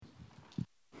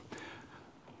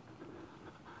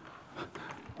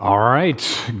All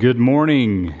right, good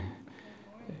morning.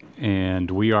 And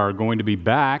we are going to be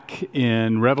back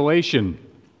in Revelation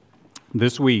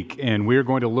this week, and we're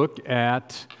going to look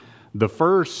at the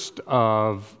first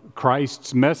of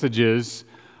Christ's messages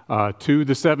to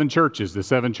the seven churches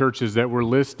that were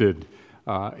listed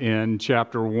in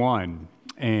chapter 1,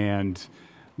 and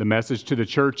the message to the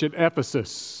church at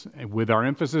Ephesus, with our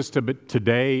emphasis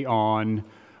today on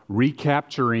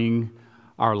recapturing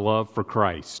our love for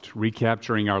Christ,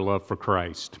 recapturing our love for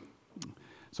Christ.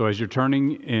 So as you're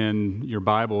turning in your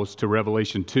Bibles to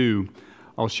Revelation 2,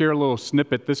 I'll share a little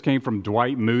snippet. This came from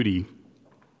Dwight Moody,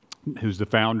 who's the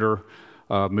founder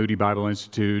of Moody Bible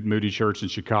Institute, Moody Church in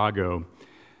Chicago.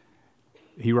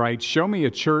 He writes, "Show me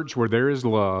a church where there is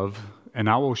love, and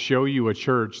I will show you a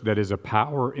church that is a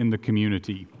power in the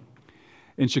community."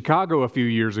 In Chicago a few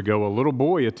years ago, a little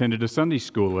boy attended a Sunday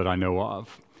school that I know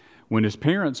of. When his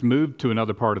parents moved to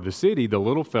another part of the city, the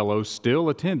little fellow still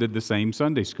attended the same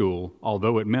Sunday school,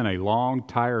 although it meant a long,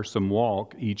 tiresome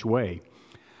walk each way.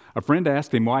 A friend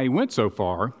asked him why he went so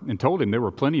far and told him there were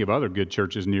plenty of other good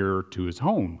churches nearer to his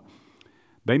home.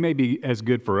 "They may be as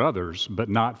good for others, but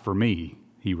not for me,"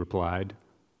 he replied.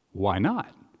 "Why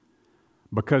not?"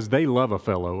 "Because they love a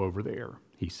fellow over there,"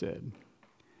 he said.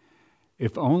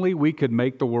 If only we could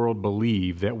make the world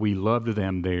believe that we loved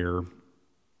them there.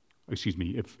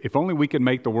 If only we could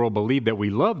make the world believe that we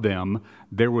love them,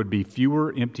 there would be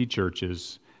fewer empty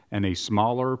churches and a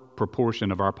smaller proportion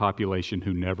of our population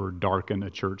who never darken a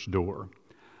church door.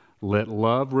 Let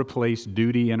love replace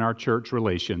duty in our church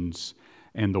relations,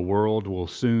 and the world will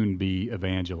soon be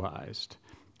evangelized.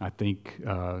 I think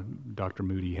Dr.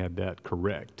 Moody had that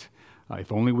correct.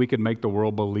 If only we could make the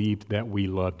world believe that we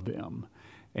loved them.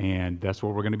 And that's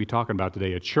what we're going to be talking about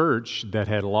today. A church that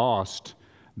had lost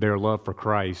their love for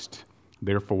Christ,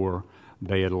 therefore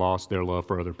they had lost their love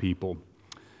for other people.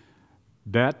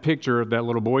 That picture of that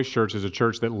little boy's church is a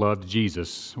church that loved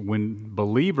Jesus. When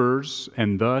believers,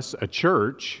 and thus a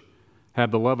church,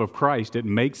 have the love of Christ, it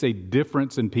makes a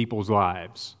difference in people's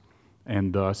lives,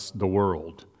 and thus the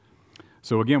world.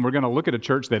 So again, we're going to look at a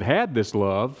church that had this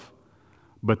love,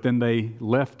 but then they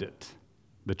left it,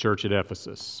 the church at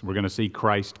Ephesus. We're going to see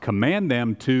Christ command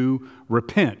them to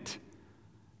repent.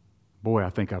 Boy,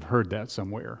 I think I've heard that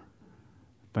somewhere.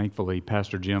 Thankfully,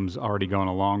 Pastor Jim's already gone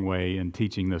a long way in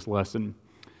teaching this lesson.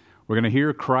 We're going to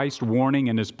hear Christ's warning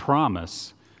and his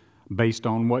promise based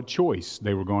on what choice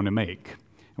they were going to make.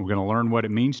 And we're going to learn what it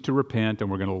means to repent,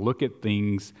 and we're going to look at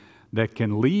things that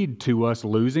can lead to us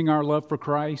losing our love for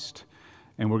Christ,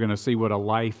 and we're going to see what a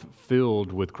life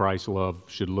filled with Christ's love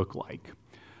should look like.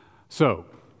 So,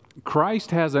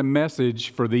 Christ has a message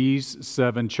for these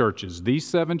seven churches. These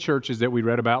seven churches that we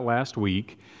read about last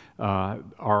week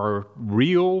are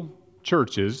real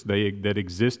churches that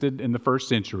existed in the first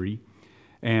century,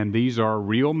 and these are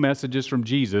real messages from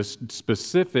Jesus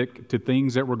specific to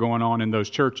things that were going on in those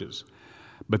churches.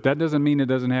 But that doesn't mean it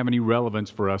doesn't have any relevance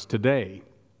for us today.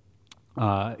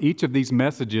 Each of these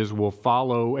messages will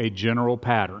follow a general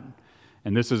pattern.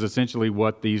 And this is essentially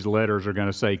what these letters are going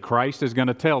to say. Christ is going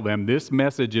to tell them, this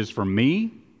message is from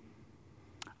me.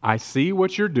 I see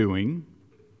what you're doing.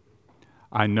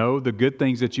 I know the good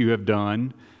things that you have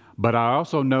done, but I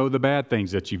also know the bad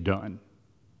things that you've done.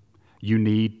 You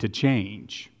need to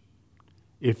change.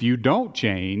 If you don't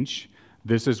change,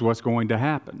 this is what's going to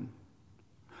happen.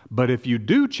 But if you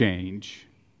do change,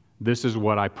 this is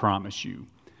what I promise you.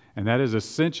 And that is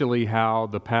essentially how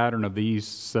the pattern of these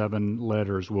seven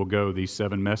letters will go, these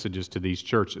seven messages to these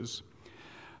churches.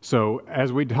 So,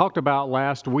 as we talked about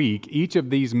last week, each of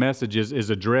these messages is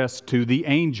addressed to the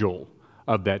angel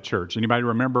of that church. Anybody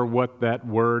remember what that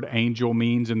word angel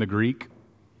means in the Greek?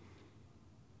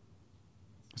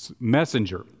 It's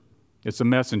messenger. It's a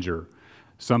messenger.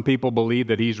 Some people believe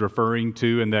that he's referring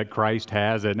to and that Christ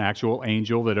has an actual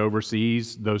angel that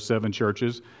oversees those seven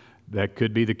churches. That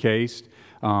could be the case.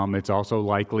 It's also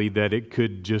likely that it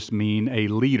could just mean a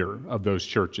leader of those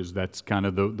churches. That's kind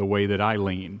of the way that I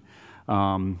lean.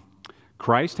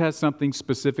 Christ has something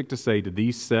specific to say to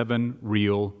these seven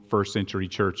real first century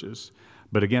churches.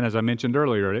 But again, as I mentioned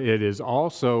earlier, it is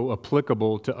also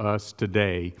applicable to us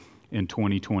today in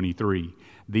 2023.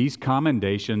 These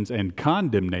commendations and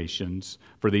condemnations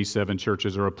for these seven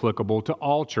churches are applicable to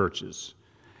all churches.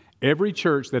 Every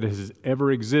church that has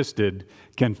ever existed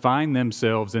can find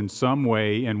themselves in some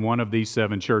way in one of these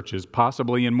seven churches,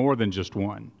 possibly in more than just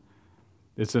one.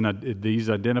 These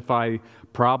identify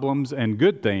problems and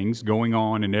good things going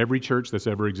on in every church that's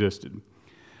ever existed.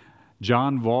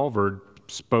 John Valverde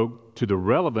spoke to the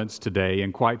relevance today,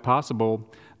 and quite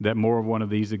possible that more of one of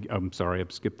these, I'm sorry,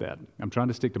 I've skipped that. I'm trying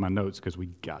to stick to my notes because we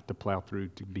got to plow through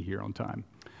to be here on time.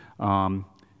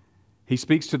 He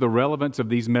speaks to the relevance of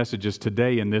these messages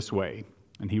today in this way,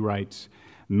 and he writes,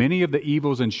 "Many of the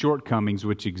evils and shortcomings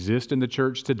which exist in the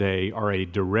church today are a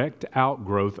direct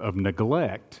outgrowth of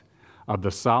neglect of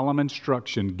the solemn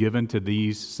instruction given to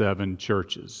these 7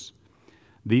 churches."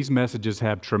 These messages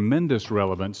have tremendous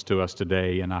relevance to us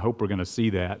today, and I hope we're going to see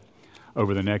that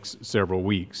over the next several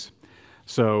weeks.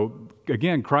 So,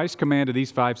 again, Christ commanded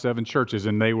these 7 churches,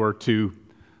 and they were to,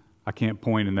 I can't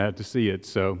point in that to see it,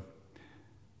 so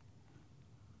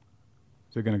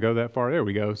is it going to go that far? There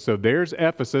we go. So there's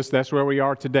Ephesus. That's where we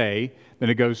are today. Then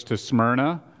it goes to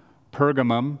Smyrna,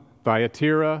 Pergamum,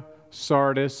 Thyatira,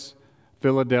 Sardis,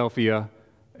 Philadelphia,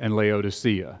 and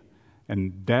Laodicea.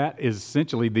 And that is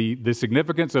essentially the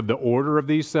significance of the order of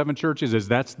these 7 churches is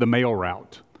that's the mail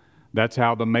route. That's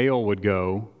how the mail would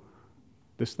go.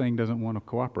 This thing doesn't want to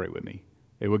cooperate with me.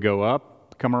 It would go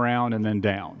up, come around, and then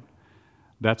down.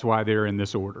 That's why they're in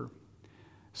this order.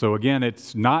 So again,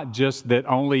 it's not just that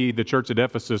only the church at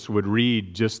Ephesus would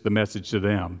read just the message to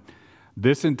them.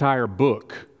 This entire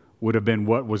book would have been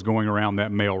what was going around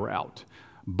that mail route.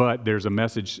 But there's a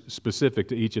message specific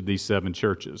to each of these 7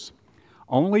 churches.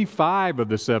 Only 5 of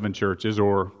the 7 churches,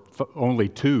 or only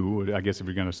 2, I guess if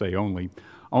you're going to say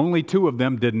only 2 of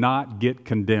them did not get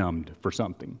condemned for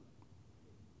something.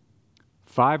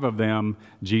 5 of them,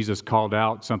 Jesus called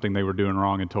out something they were doing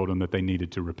wrong and told them that they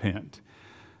needed to repent.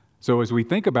 So as we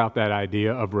think about that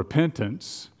idea of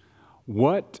repentance,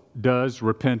 what does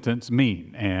repentance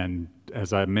mean? And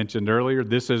as I mentioned earlier,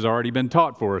 this has already been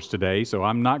taught for us today, so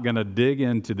I'm not going to dig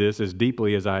into this as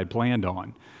deeply as I had planned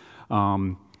on.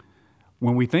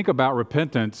 When we think about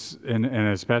repentance, and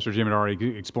as Pastor Jim had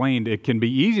already explained, it can be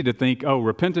easy to think,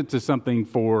 repentance is something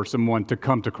for someone to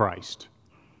come to Christ,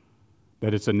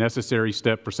 that it's a necessary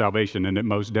step for salvation, and it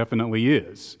most definitely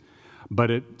is. But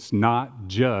it's not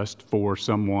just for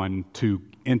someone to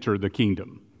enter the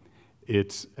kingdom.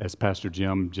 It's, as Pastor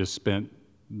Jim just spent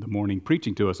the morning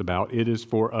preaching to us about, it is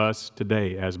for us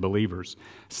today as believers.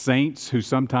 Saints who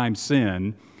sometimes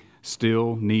sin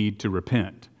still need to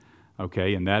repent.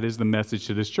 Okay, and that is the message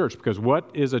to this church. Because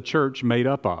what is a church made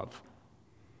up of?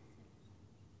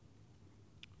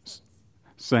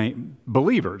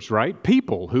 Believers, right?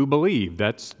 People who believe.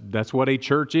 That's what a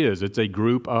church is. It's a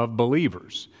group of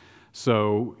believers.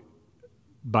 So,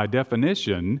 by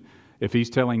definition, if he's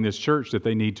telling this church that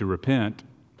they need to repent,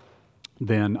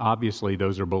 then obviously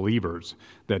those are believers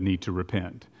that need to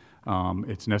repent.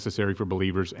 It's necessary for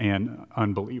believers and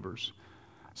unbelievers.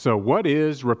 So, what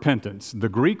is repentance? The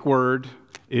Greek word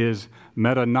is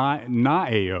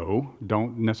metanoeo.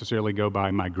 Don't necessarily go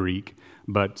by my Greek,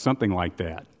 but something like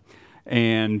that.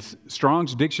 And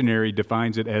Strong's Dictionary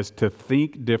defines it as to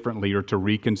think differently or to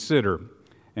reconsider.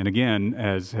 And again,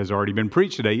 as has already been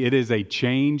preached today, it is a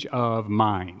change of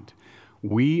mind.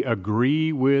 We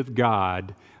agree with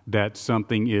God that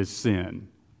something is sin.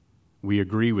 We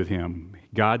agree with Him.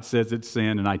 God says it's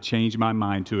sin, and I change my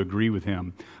mind to agree with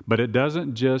Him. But it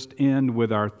doesn't just end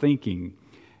with our thinking.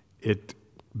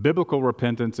 Biblical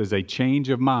repentance is a change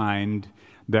of mind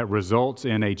that results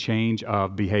in a change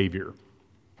of behavior.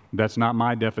 That's not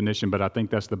my definition, but I think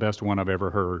that's the best one I've ever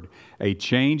heard. A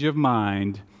change of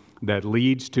mind that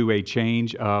leads to a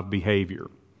change of behavior.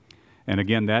 And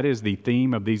again, that is the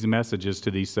theme of these messages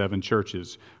to these 7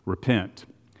 churches. Repent.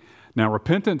 Now,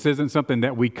 repentance isn't something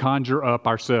that we conjure up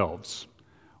ourselves.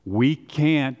 We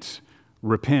can't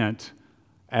repent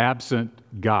absent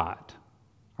God.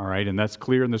 All right, and that's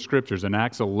clear in the Scriptures. In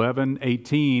Acts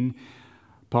 11:18,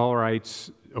 Paul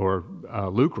writes, or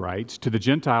Luke writes, "To the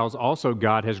Gentiles also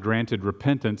God has granted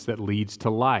repentance that leads to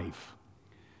life."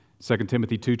 2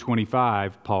 Timothy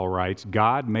 2:25, Paul writes,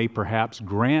 "God may perhaps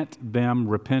grant them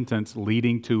repentance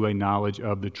leading to a knowledge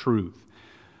of the truth."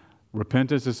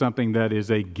 Repentance is something that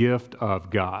is a gift of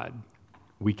God.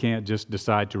 We can't just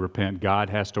decide to repent.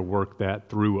 God has to work that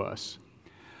through us.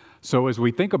 So as we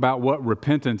think about what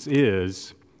repentance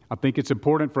is, I think it's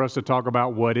important for us to talk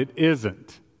about what it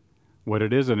isn't. What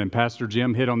it isn't, and Pastor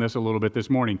Jim hit on this a little bit this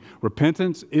morning.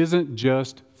 Repentance isn't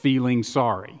just feeling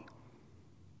sorry,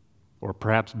 or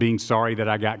perhaps being sorry that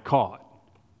I got caught.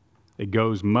 It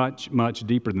goes much, much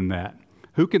deeper than that.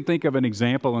 Who can think of an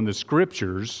example in the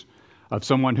Scriptures of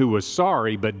someone who was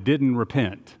sorry but didn't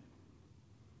repent?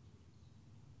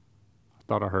 I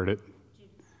thought I heard it.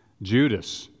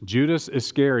 Judas. Judas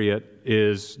Iscariot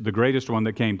is the greatest one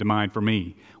that came to mind for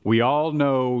me. We all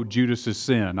know Judas's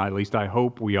sin. At least I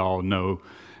hope we all know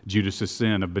Judas's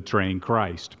sin of betraying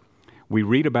Christ. We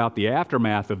read about the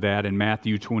aftermath of that in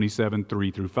Matthew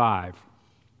 27:3-5.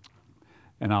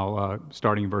 And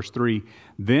starting in verse 3.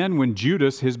 "Then when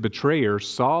Judas, his betrayer,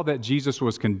 saw that Jesus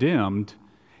was condemned,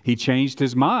 He changed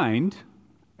his mind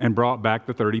and brought back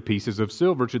the 30 pieces of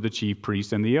silver to the chief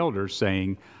priests and the elders,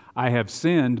 saying, I have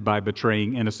sinned by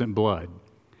betraying innocent blood.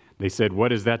 They said,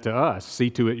 what is that to us?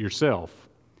 See to it yourself.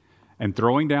 And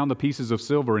throwing down the pieces of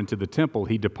silver into the temple,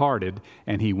 he departed,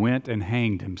 and he went and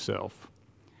hanged himself.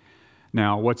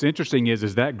 Now, what's interesting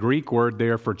is that Greek word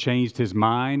there for changed his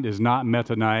mind is not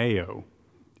metanoeo.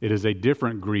 It is a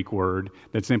different Greek word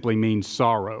that simply means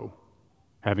sorrow,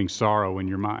 having sorrow in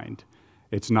your mind.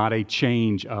 It's not a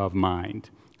change of mind.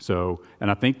 So,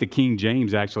 and I think the King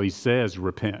James actually says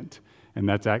repent, and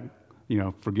that's,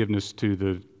 forgiveness to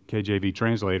the KJV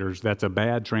translators, that's a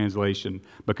bad translation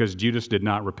because Judas did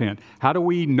not repent. How do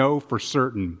we know for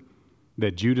certain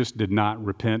that Judas did not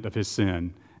repent of his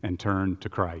sin and turn to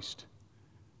Christ?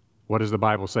 What does the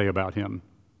Bible say about him?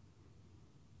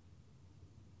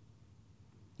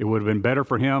 It would have been better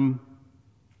for him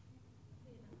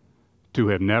to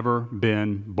have never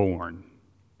been born.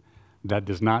 That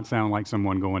does not sound like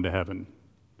someone going to heaven.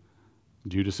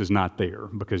 Judas is not there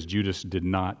because Judas did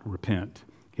not repent.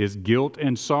 His guilt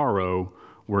and sorrow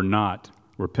were not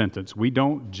repentance. We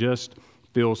don't just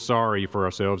feel sorry for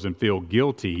ourselves and feel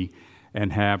guilty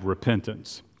and have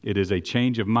repentance. It is a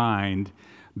change of mind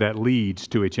that leads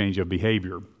to a change of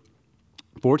behavior.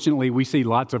 Fortunately, we see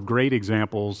lots of great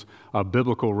examples of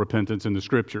biblical repentance in the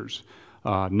Scriptures.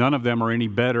 None of them are any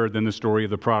better than the story of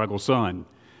the prodigal son.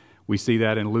 We see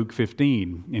that in Luke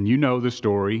 15, and you know the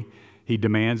story. He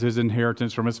demands his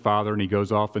inheritance from his father, and he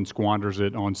goes off and squanders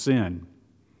it on sin.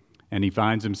 And he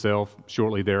finds himself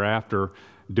shortly thereafter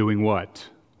doing what?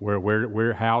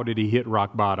 How did he hit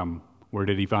rock bottom? Where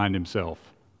did he find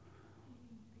himself?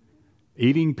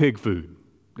 Eating pig food,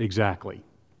 exactly.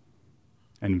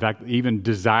 And in fact, even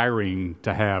desiring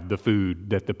to have the food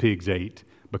that the pigs ate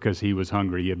because he was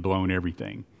hungry. He had blown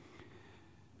everything.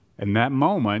 In that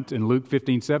moment, in Luke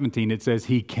 15:17, it says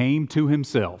he came to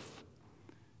himself.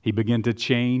 He began to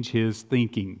change his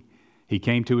thinking. He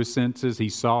came to his senses, he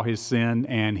saw his sin,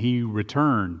 and he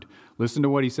returned. Listen to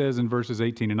what he says in verses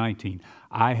 18 and 19.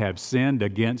 I have sinned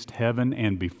against heaven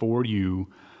and before you.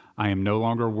 I am no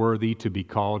longer worthy to be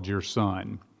called your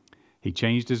son. He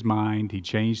changed his mind, he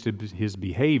changed his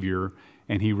behavior,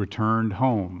 and he returned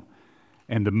home.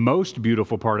 And the most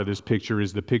beautiful part of this picture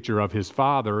is the picture of his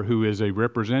father, who is a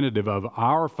representative of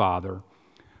our Father,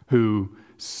 who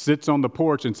sits on the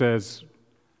porch and says,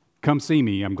 come see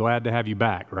me, I'm glad to have you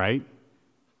back, right?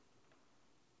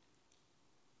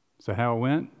 Is that how it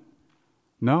went?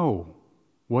 No.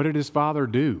 What did his father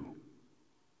do?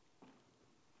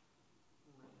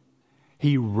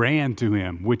 He ran to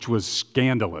him, which was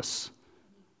scandalous.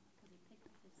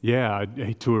 Yeah,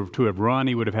 to have run,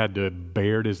 he would have had to have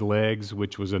bared his legs,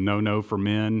 which was a no-no for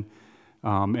men,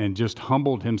 and just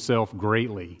humbled himself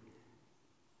greatly.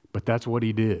 But that's what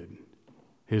he did.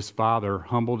 His father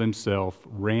humbled himself,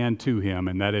 ran to him,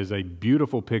 and that is a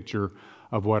beautiful picture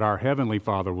of what our Heavenly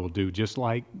Father will do. Just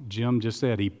like Jim just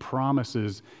said, he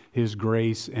promises his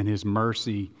grace and his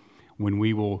mercy when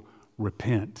we will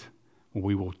repent, when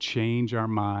we will change our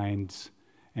minds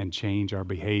and change our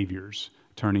behaviors,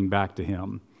 turning back to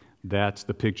him. That's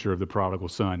the picture of the prodigal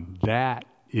son. That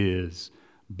is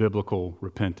biblical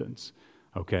repentance,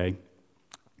 okay?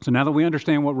 So now that we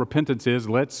understand what repentance is,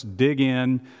 let's dig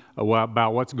in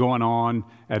about what's going on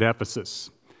at Ephesus.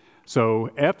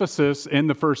 So Ephesus in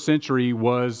the first century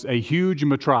was a huge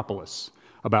metropolis,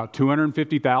 about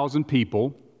 250,000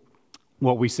 people.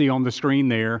 What we see on the screen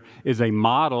there is a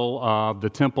model of the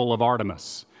Temple of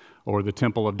Artemis or the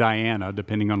Temple of Diana,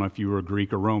 depending on if you were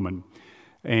Greek or Roman.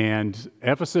 And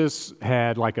Ephesus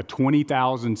had like a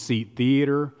 20,000 seat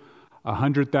theater, a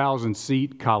 100,000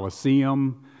 seat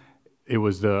Colosseum. It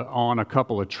was on a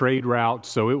couple of trade routes,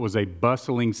 so it was a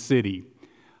bustling city.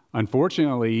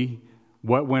 Unfortunately,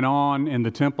 what went on in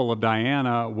the Temple of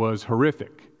Diana was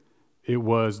horrific. It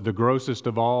was the grossest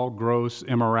of all gross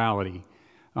immorality.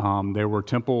 There were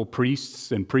temple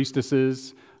priests and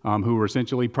priestesses who were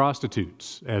essentially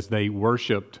prostitutes as they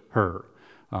worshipped her,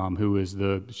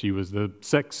 she was the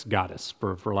sex goddess,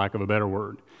 for lack of a better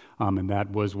word. And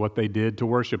that was what they did to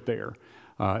worship there.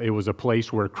 It was a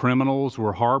place where criminals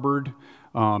were harbored.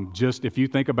 Just if you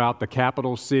think about the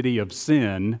capital city of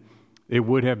sin, it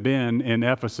would have been in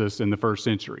Ephesus in the first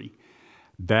century.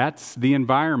 That's the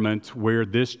environment where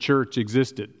this church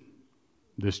existed,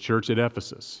 this church at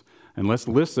Ephesus. And let's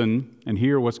listen and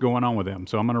hear what's going on with them.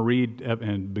 So I'm going to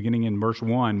read beginning in verse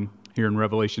 1 here in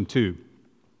Revelation 2.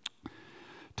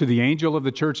 To the angel of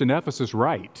the church in Ephesus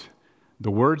write,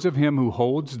 the words of him who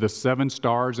holds the 7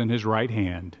 stars in his right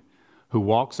hand, who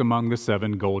walks among the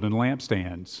 7 golden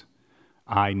lampstands.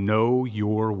 I know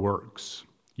your works,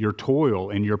 your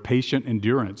toil and your patient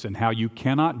endurance, and how you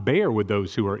cannot bear with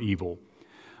those who are evil,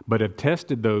 but have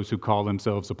tested those who call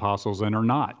themselves apostles and are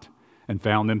not, and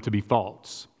found them to be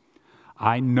false.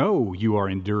 I know you are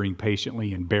enduring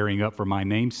patiently and bearing up for my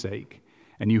name's sake,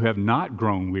 and you have not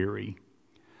grown weary.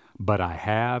 But I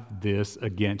have this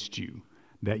against you,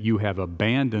 that you have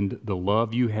abandoned the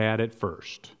love you had at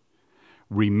first.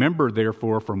 Remember,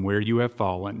 therefore, from where you have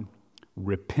fallen,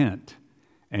 repent,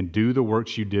 and do the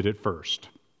works you did at first.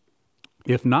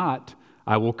 If not,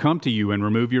 I will come to you and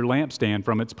remove your lampstand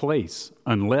from its place,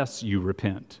 unless you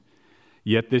repent.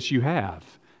 Yet this you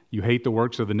have. You hate the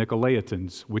works of the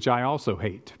Nicolaitans, which I also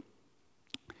hate.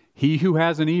 He who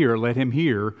has an ear, let him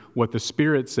hear what the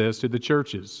Spirit says to the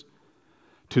churches.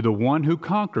 To the one who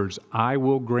conquers, I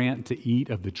will grant to eat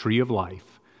of the tree of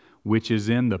life, which is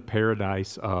in the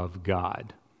paradise of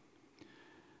God.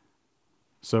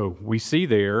 So we see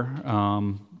there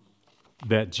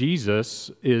that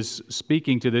Jesus is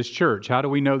speaking to this church. How do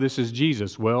we know this is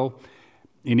Jesus? Well,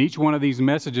 in each one of these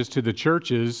messages to the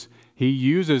churches, he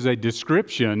uses a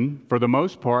description, for the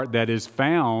most part, that is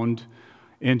found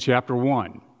in chapter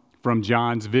 1 from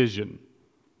John's vision.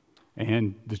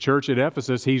 And the church at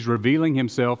Ephesus, he's revealing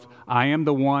himself. I am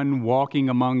the one walking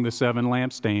among the 7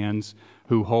 lampstands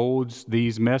who holds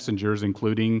these messengers,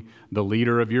 including the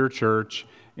leader of your church,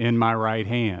 in my right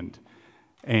hand.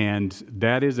 And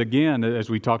that is, again, as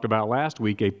we talked about last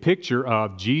week, a picture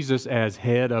of Jesus as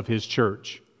head of his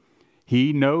church.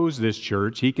 He knows this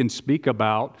church. He can speak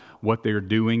about what they're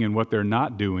doing and what they're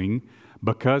not doing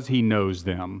because he knows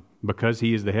them, because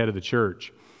he is the head of the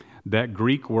church. That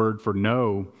Greek word for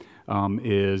know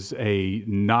is a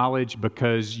knowledge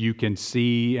because you can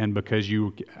see and because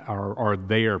you are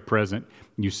there present.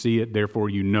 You see it, therefore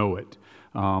you know it.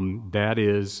 That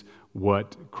is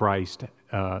what Christ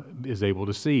is able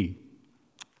to see.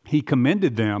 He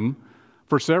commended them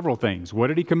for several things. What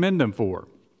did he commend them for?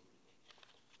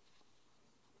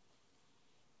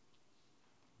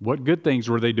 What good things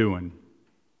were they doing?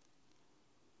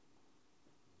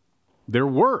 Their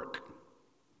work.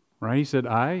 Right? He said,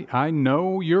 I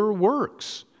know your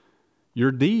works,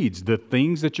 your deeds, the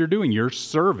things that you're doing, your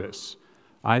service.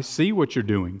 I see what you're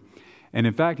doing. And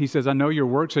in fact, he says, I know your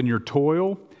works and your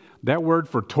toil. That word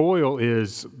for toil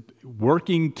is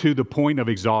working to the point of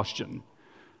exhaustion.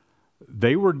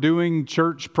 They were doing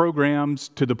church programs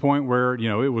to the point where,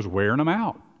 it was wearing them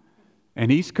out.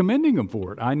 And he's commending them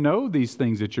for it. I know these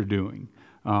things that you're doing.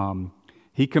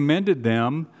 He commended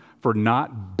them for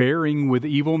not bearing with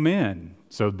evil men.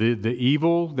 So the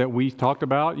evil that we talked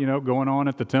about, going on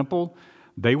at the temple,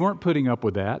 they weren't putting up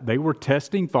with that. They were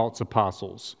testing false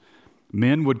apostles.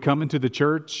 Men would come into the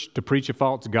church to preach a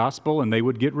false gospel and they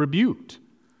would get rebuked,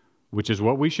 which is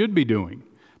what we should be doing.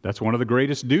 That's one of the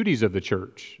greatest duties of the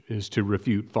church, is to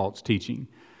refute false teaching.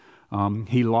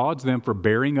 He lauds them for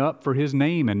bearing up for his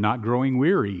name and not growing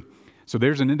weary. So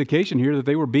there's an indication here that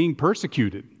they were being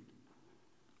persecuted,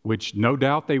 which no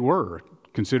doubt they were,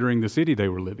 considering the city they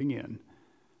were living in.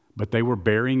 But they were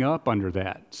bearing up under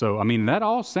that. So, that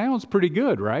all sounds pretty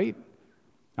good, right?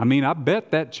 I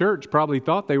bet that church probably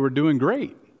thought they were doing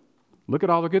great. Look at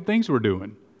all the good things we're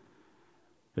doing.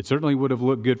 It certainly would have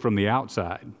looked good from the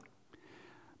outside.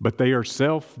 But they are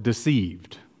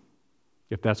self-deceived,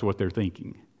 if that's what they're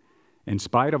thinking. In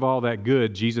spite of all that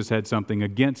good, Jesus had something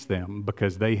against them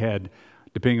because they had,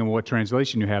 depending on what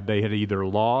translation you have, they had either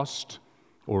lost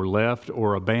or left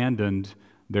or abandoned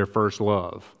their first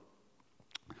love.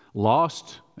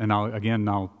 Lost, and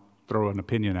I'll throw an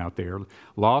opinion out there.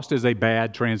 Lost is a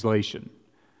bad translation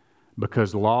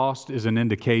because lost is an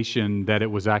indication that it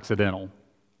was accidental.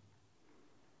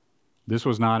 This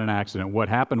was not an accident. What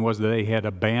happened was that they had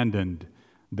abandoned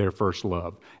their first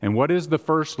love. And what is the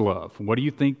first love? What do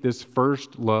you think this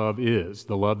first love is?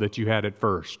 The love that you had at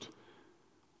first.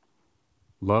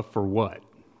 Love for what?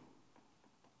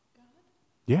 God.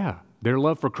 Yeah, their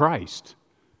love for Christ.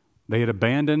 They had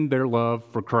abandoned their love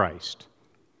for Christ.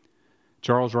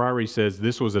 Charles Ryrie says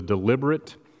this was a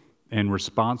deliberate and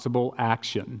responsible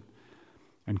action.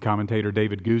 And commentator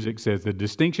David Guzik says the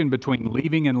distinction between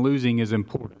leaving and losing is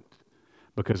important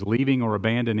because leaving or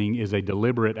abandoning is a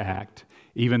deliberate act,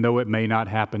 even though it may not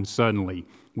happen suddenly,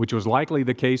 which was likely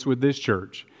the case with this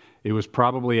church. It was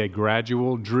probably a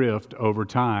gradual drift over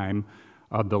time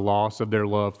of the loss of their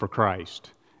love for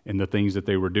Christ and the things that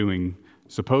they were doing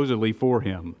supposedly for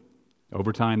Him.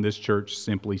 Over time, this church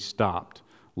simply stopped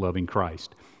loving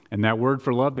Christ. And that word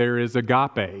for love there is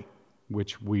agape,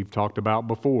 which we've talked about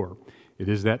before. It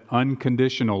is that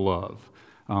unconditional love,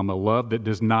 a love that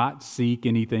does not seek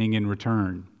anything in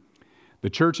return. The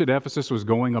church at Ephesus was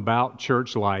going about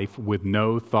church life with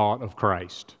no thought of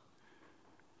Christ.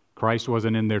 Christ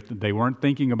wasn't in there. They weren't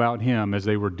thinking about him as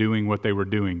they were doing what they were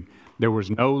doing. There was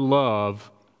no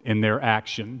love in their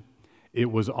action.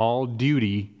 It was all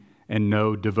duty and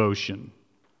no devotion.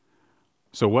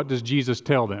 So what does Jesus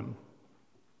tell them?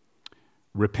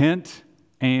 Repent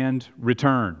and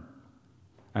return.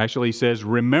 Actually, he says,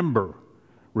 remember,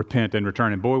 repent and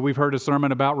return. And boy, we've heard a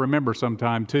sermon about remember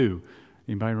sometime too.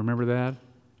 Anybody remember that?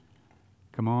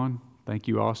 Come on. Thank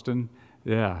you, Austin.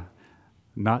 Yeah.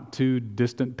 Not too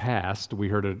distant past, we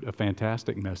heard a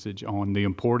fantastic message on the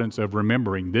importance of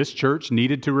remembering. This church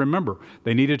needed to remember.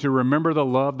 They needed to remember the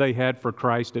love they had for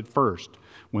Christ at first,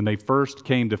 when they first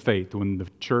came to faith, when the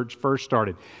church first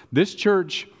started. This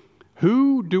church,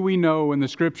 who do we know in the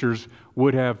Scriptures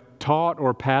would have taught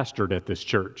or pastored at this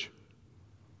church?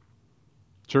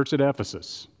 Church at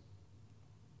Ephesus.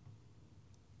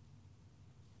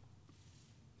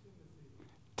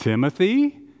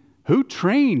 Timothy? Who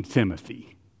trained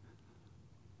Timothy?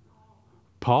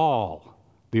 Paul.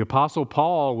 The Apostle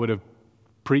Paul would have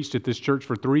preached at this church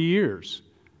for 3 years.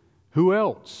 Who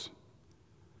else?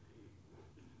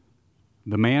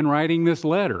 The man writing this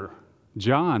letter,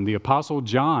 John, the Apostle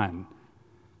John.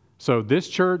 So this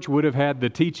church would have had the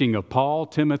teaching of Paul,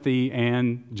 Timothy,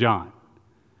 and John,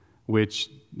 which,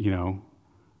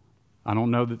 I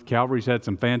don't know that Calvary's had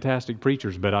some fantastic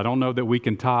preachers, but I don't know that we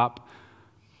can top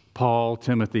Paul,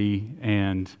 Timothy,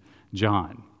 and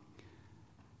John.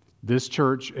 This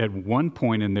church, at one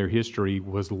point in their history,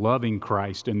 was loving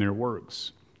Christ in their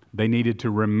works. They needed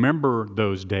to remember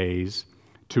those days,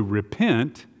 to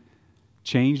repent,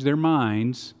 change their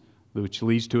minds, which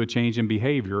leads to a change in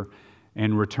behavior,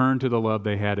 and return to the love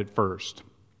they had at first.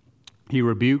 He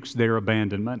rebukes their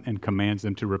abandonment and commands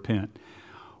them to repent.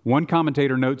 One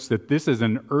commentator notes that this is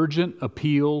an urgent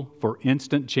appeal for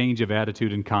instant change of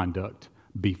attitude and conduct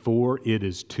before it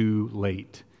is too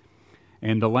late.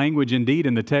 And the language indeed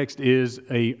in the text is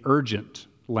urgent.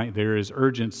 There is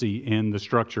urgency in the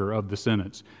structure of the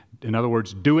sentence. In other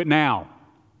words, do it now.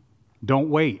 Don't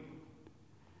wait.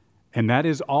 And that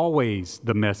is always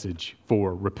the message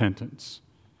for repentance.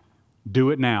 Do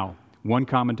it now. One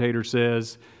commentator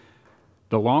says,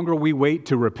 the longer we wait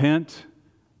to repent,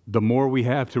 the more we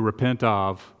have to repent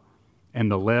of,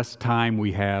 and the less time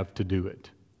we have to do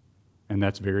it. And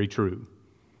that's very true.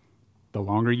 The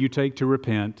longer you take to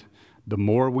repent, the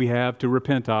more we have to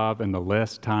repent of, and the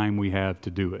less time we have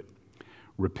to do it.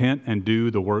 Repent and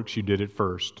do the works you did at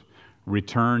first.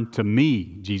 Return to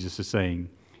me, Jesus is saying.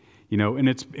 And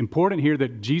it's important here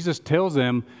that Jesus tells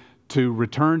them to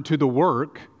return to the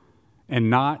work and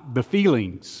not the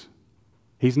feelings.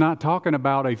 He's not talking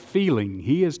about a feeling.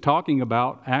 He is talking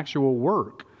about actual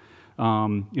work.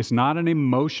 It's not an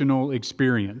emotional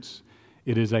experience.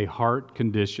 It is a heart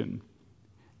condition.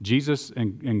 Jesus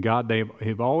and God, they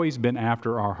have always been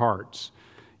after our hearts.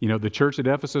 The church at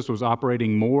Ephesus was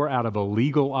operating more out of a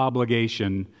legal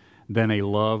obligation than a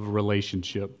love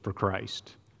relationship for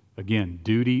Christ. Again,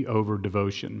 duty over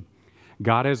devotion.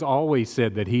 God has always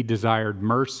said that He desired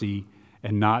mercy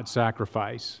and not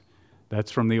sacrifice.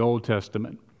 That's from the Old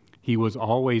Testament. He was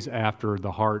always after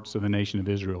the hearts of the nation of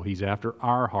Israel. He's after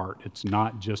our heart. It's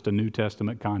not just a New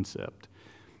Testament concept.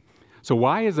 So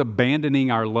why is abandoning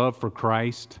our love for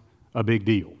Christ a big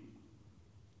deal?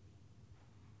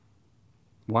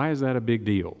 Why is that a big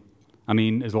deal?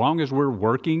 As long as we're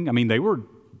working, they were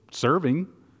serving,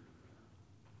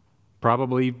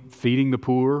 probably feeding the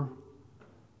poor,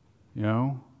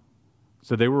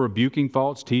 So they were rebuking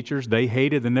false teachers. They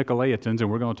hated the Nicolaitans,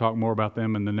 and we're going to talk more about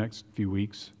them in the next few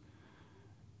weeks.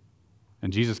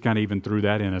 And Jesus kind of even threw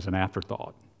that in as an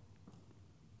afterthought.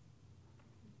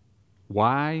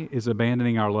 Why is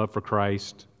abandoning our love for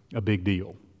Christ a big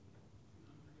deal?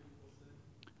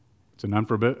 It's an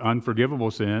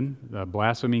unforgivable sin,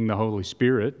 blaspheming the Holy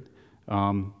Spirit.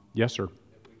 Yes, sir.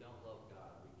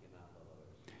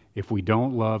 If we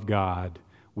don't love God,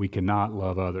 we cannot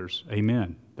love others.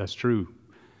 Amen. That's true.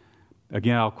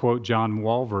 Again, I'll quote John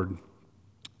Walvoord.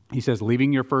 He says,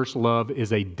 leaving your first love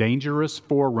is a dangerous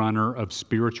forerunner of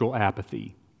spiritual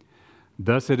apathy.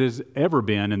 Thus it has ever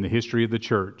been in the history of the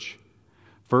church.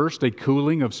 First, a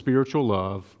cooling of spiritual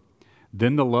love,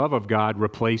 then the love of God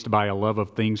replaced by a love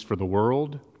of things for the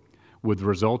world, with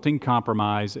resulting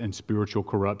compromise and spiritual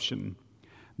corruption.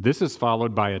 This is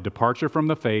followed by a departure from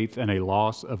the faith and a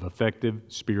loss of effective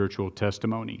spiritual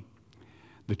testimony.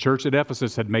 The church at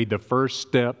Ephesus had made the first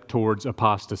step towards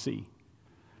apostasy.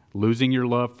 Losing your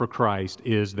love for Christ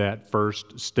is that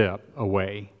first step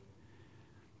away.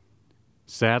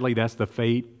 Sadly, that's the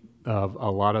fate of a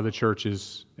lot of the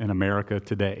churches in America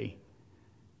today.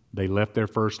 They left their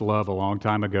first love a long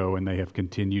time ago, and they have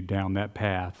continued down that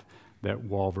path that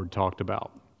Walvoord talked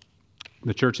about.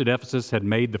 The church at Ephesus had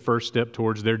made the first step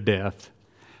towards their death.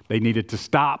 They needed to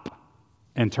stop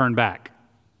and turn back,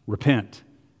 repent.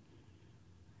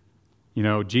 You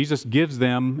know, Jesus gives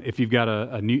them, if you've got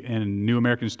a New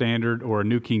American Standard or a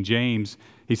New King James,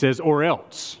 he says, or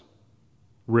else.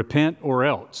 Repent or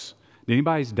else. Did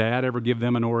anybody's dad ever give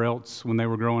them an or else when they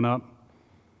were growing up?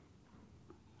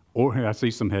 Or I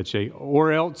see some head shake.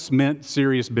 Or else meant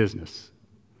serious business,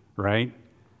 right?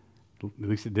 At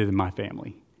least it did in my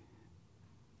family.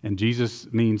 And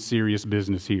Jesus means serious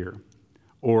business here.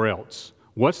 Or else.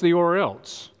 What's the or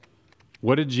else?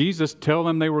 What did Jesus tell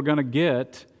them they were going to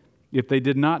get if they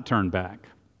did not turn back?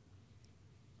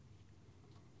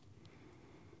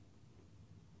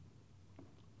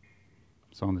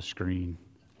 It's on the screen.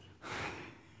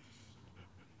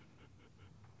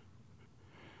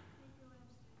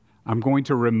 I'm going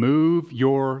to remove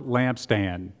your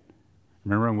lampstand.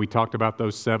 Remember when we talked about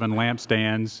those 7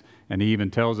 lampstands, and he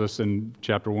even tells us in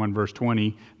chapter 1, verse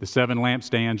 20, the 7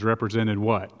 lampstands represented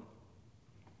what?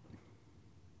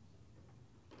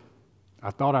 I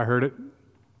thought I heard it.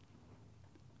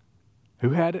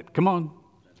 Who had it? Come on.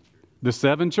 The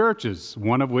 7 churches,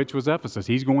 one of which was Ephesus.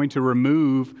 He's going to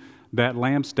remove that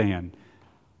lampstand.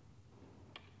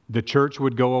 The church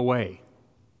would go away.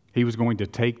 He was going to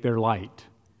take their light.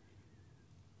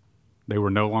 They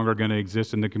were no longer going to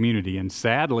exist in the community. And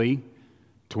sadly,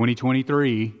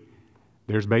 2023,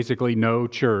 there's basically no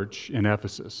church in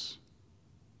Ephesus.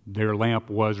 Their lamp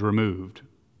was removed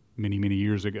many, many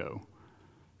years ago.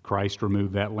 Christ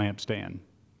removed that lampstand.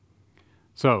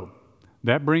 So,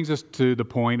 that brings us to the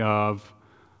point of,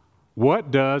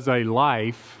 what does a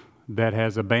life that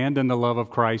has abandoned the love of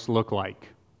Christ look like?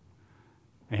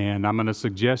 And I'm going to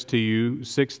suggest to you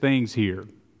 6 things here.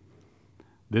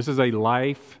 This is a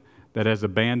life that has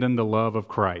abandoned the love of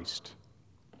Christ.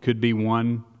 Could be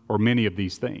one or many of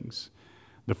these things.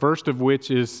 The first of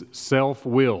which is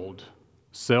self-willed.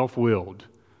 Self-willed.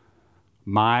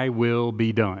 My will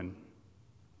be done.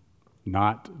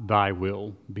 Not thy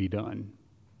will be done.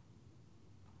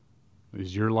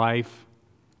 Is your life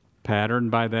patterned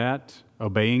by that?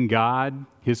 Obeying God,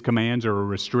 His commands are a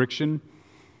restriction.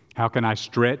 How can I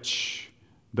stretch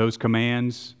those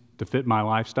commands to fit my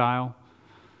lifestyle?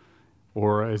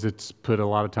 Or as it's put a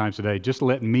lot of times today, just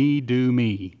let me do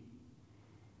me.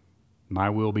 My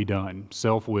will be done.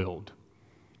 Self-willed.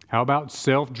 How about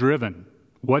self-driven?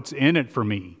 What's in it for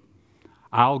me?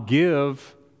 I'll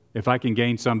give if I can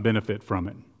gain some benefit from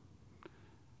it.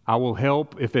 I will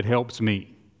help if it helps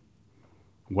me.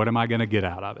 What am I going to get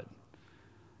out of it?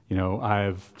 You know,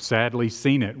 I've sadly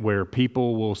seen it where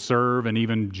people will serve and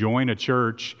even join a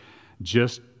church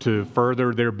just to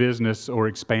further their business or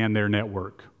expand their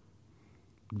network.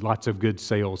 Lots of good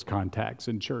sales contacts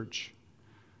in church.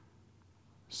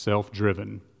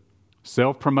 Self-driven.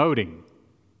 Self-promoting.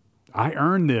 I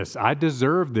earned this. I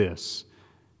deserve this.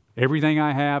 Everything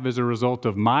I have is a result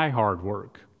of my hard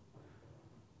work.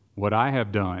 What I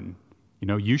have done. You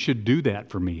know, you should do that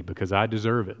for me because I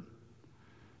deserve it.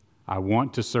 I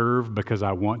want to serve because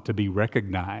I want to be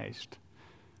recognized.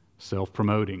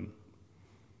 Self-promoting.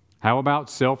 How about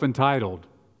self-entitled?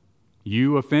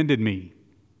 You offended me.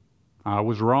 I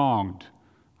was wronged.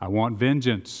 I want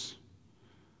vengeance.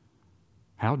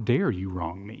 How dare you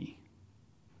wrong me?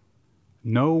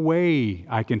 No way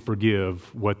I can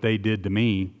forgive what they did to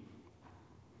me.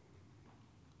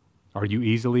 Are you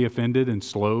easily offended and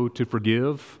slow to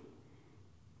forgive?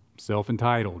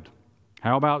 Self-entitled.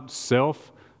 How about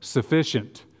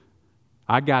self-sufficient?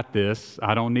 I got this.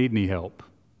 I don't need any help.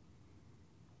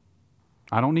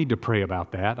 I don't need to pray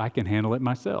about that. I can handle it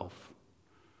myself.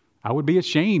 I would be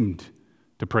ashamed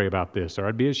to pray about this, or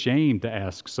I'd be ashamed to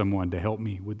ask someone to help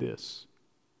me with this.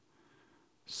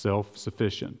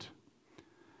 Self-sufficient.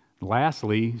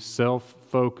 Lastly,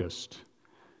 self-focused.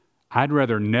 I'd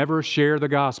rather never share the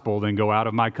gospel than go out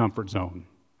of my comfort zone.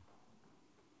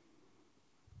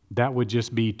 That would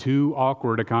just be too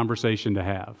awkward a conversation to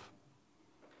have.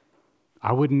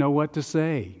 I wouldn't know what to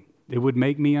say. It would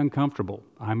make me uncomfortable.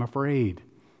 I'm afraid.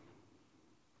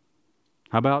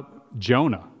 How about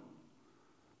Jonah?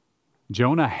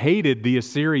 Jonah hated the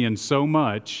Assyrians so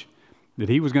much that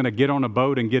he was going to get on a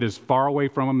boat and get as far away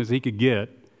from them as he could get.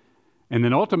 And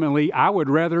then ultimately, I would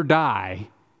rather die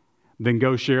than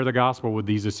go share the gospel with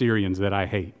these Assyrians that I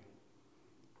hate.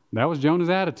 That was Jonah's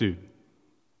attitude.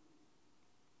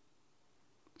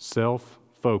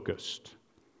 Self-focused.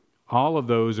 All of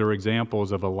those are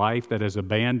examples of a life that has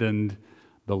abandoned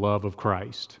the love of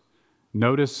Christ.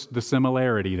 Notice the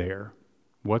similarity there.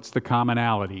 What's the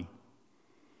commonality?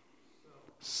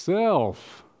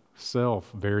 Self.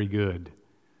 Very good.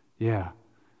 Yeah.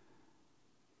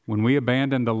 When we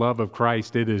abandon the love of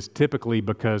Christ, it is typically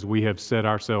because we have set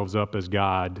ourselves up as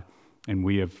God and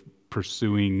we have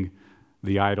pursuing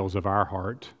the idols of our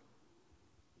heart,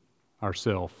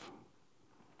 ourself.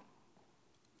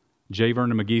 J.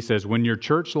 Vernon McGee says, when your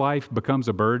church life becomes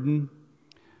a burden,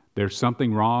 there's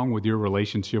something wrong with your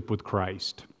relationship with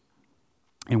Christ.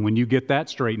 And when you get that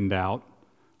straightened out,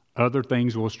 other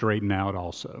things will straighten out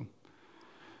also.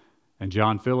 And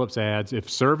John Phillips adds, if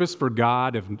service for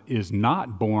God is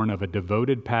not born of a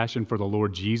devoted passion for the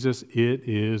Lord Jesus, it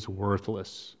is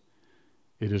worthless.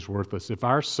 It is worthless. If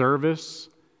our service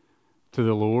to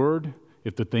the Lord,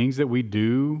 if the things that we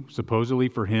do supposedly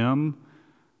for Him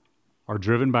are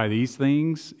driven by these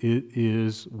things, it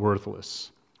is worthless.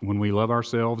 When we love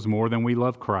ourselves more than we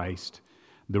love Christ,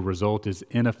 the result is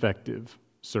ineffective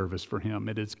service for Him.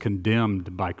 It is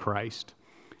condemned by Christ.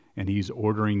 And He's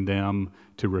ordering them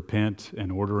to repent and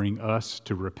ordering us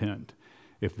to repent,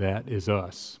 if that is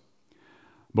us.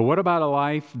 But what about a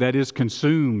life that is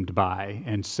consumed by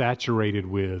and saturated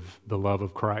with the love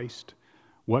of Christ?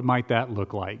 What might that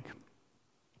look like?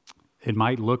 It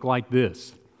might look like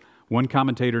this. One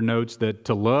commentator notes that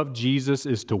to love Jesus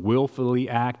is to willfully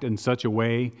act in such a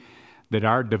way that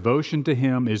our devotion to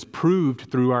Him is proved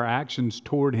through our actions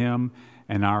toward Him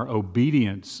and our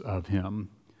obedience of Him.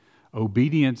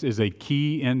 Obedience is a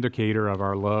key indicator of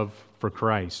our love for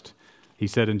Christ. He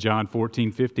said in John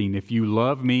 14:15, if you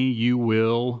love me, you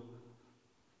will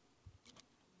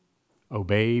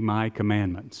obey my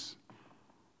commandments.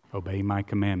 Obey my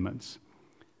commandments.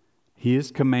 His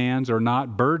commands are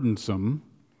not burdensome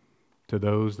to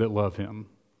those that love Him.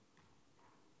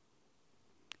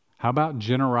 How about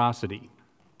generosity?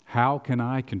 How can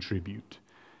I contribute?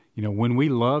 When we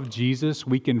love Jesus,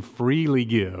 we can freely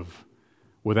give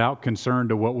without concern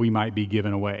to what we might be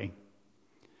giving away.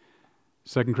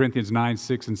 2 Corinthians 9,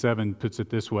 6, and 7 puts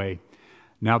it this way.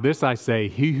 Now this I say,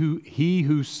 he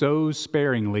who sows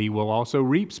sparingly will also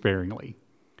reap sparingly,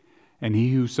 and he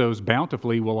who sows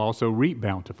bountifully will also reap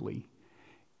bountifully.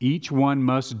 Each one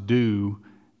must do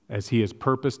as he has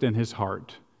purposed in his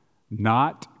heart,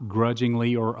 not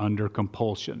grudgingly or under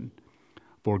compulsion,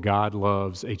 for God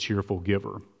loves a cheerful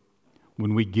giver.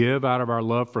 When we give out of our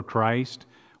love for Christ,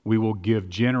 we will give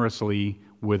generously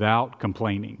without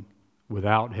complaining,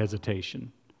 without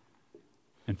hesitation.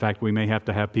 In fact, we may have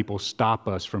to have people stop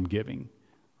us from giving,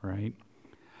 right?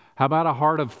 How about a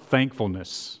heart of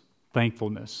thankfulness?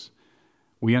 Thankfulness.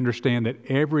 We understand that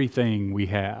everything we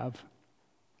have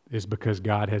is because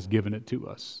God has given it to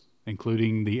us,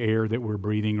 including the air that we're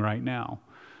breathing right now,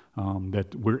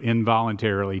 that we're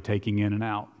involuntarily taking in and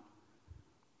out.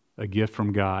 A gift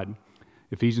from God.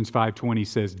 Ephesians 5:20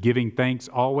 says, giving thanks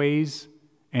always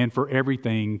and for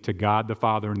everything to God the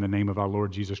Father in the name of our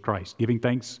Lord Jesus Christ. Giving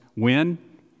thanks when?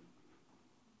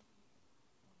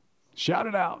 Shout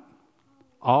it out.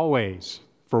 Always.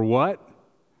 For what?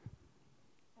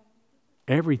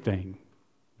 Everything.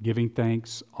 Giving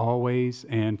thanks always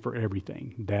and for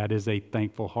everything. That is a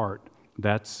thankful heart.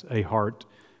 That's a heart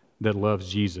that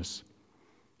loves Jesus.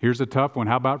 Here's a tough one.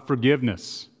 How about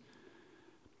forgiveness?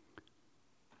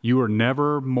 You are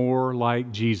never more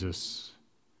like Jesus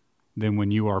than when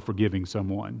you are forgiving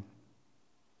someone.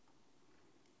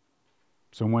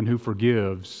 Someone who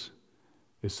forgives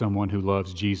is someone who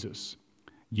loves Jesus.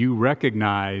 You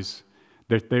recognize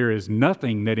that there is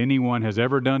nothing that anyone has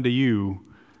ever done to you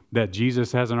that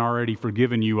Jesus hasn't already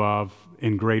forgiven you of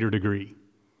in greater degree.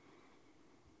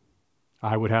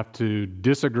 I would have to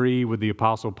disagree with the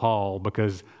Apostle Paul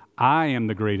because I am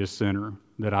the greatest sinner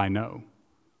that I know,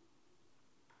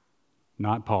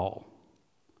 not Paul.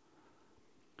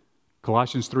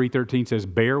 Colossians 3:13 says,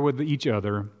 bear with each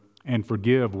other and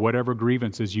forgive whatever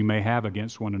grievances you may have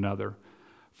against one another.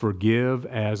 Forgive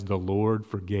as the Lord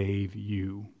forgave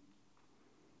you.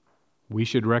 We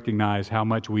should recognize how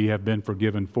much we have been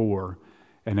forgiven for,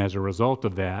 and as a result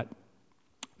of that,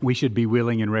 we should be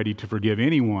willing and ready to forgive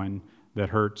anyone that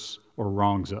hurts or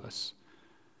wrongs us.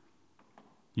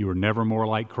 You are never more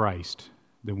like Christ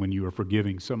than when you are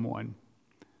forgiving someone.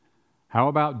 How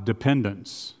about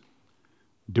dependence?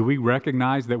 Do we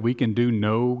recognize that we can do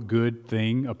no good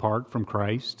thing apart from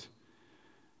Christ?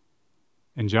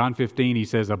 In John 15, he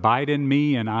says, abide in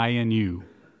me and I in you.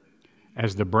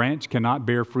 As the branch cannot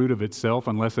bear fruit of itself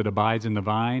unless it abides in the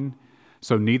vine,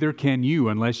 so neither can you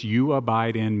unless you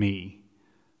abide in me.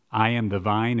 I am the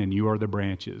vine and you are the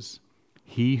branches.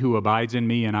 He who abides in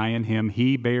me and I in him,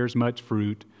 he bears much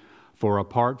fruit, for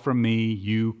apart from me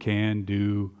you can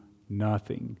do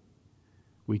nothing.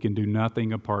 We can do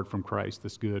nothing apart from Christ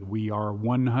that's good. We are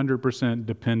 100%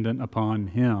 dependent upon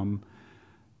Him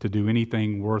to do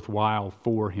anything worthwhile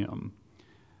for Him.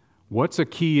 What's a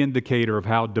key indicator of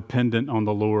how dependent on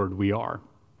the Lord we are?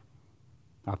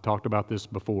 I've talked about this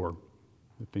before,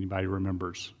 if anybody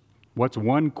remembers. What's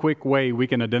one quick way we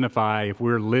can identify if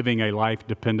we're living a life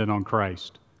dependent on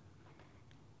Christ?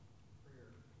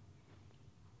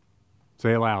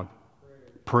 Say it loud.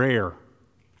 Prayer.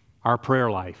 Our prayer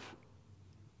life.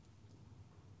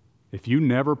 If you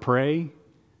never pray,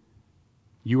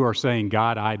 you are saying,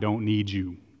 God, I don't need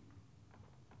you.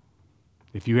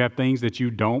 If you have things that you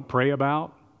don't pray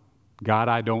about, God,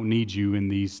 I don't need you in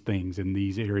these things, in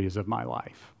these areas of my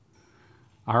life.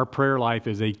 Our prayer life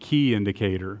is a key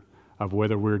indicator of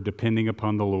whether we're depending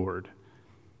upon the Lord.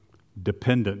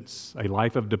 Dependence, a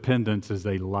life of dependence is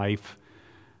a life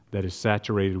that is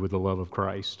saturated with the love of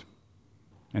Christ.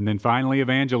 And then finally,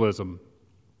 evangelism.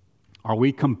 Are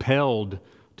we compelled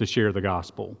to share the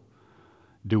gospel?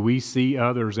 Do we see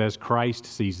others as Christ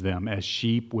sees them, as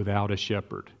sheep without a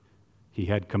shepherd? He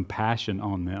had compassion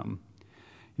on them.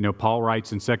 You know, Paul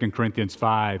writes in 2 Corinthians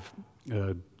 5,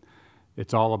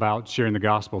 it's all about sharing the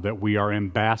gospel, that we are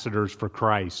ambassadors for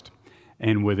Christ.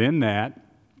 And within that,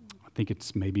 I think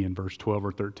it's maybe in verse 12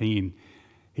 or 13,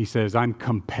 he says, I'm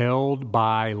compelled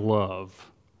by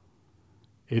love.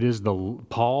 It is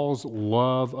Paul's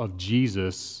love of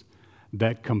Jesus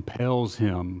that compels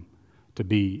him to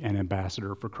be an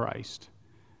ambassador for Christ.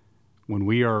 When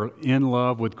we are in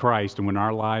love with Christ and when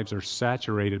our lives are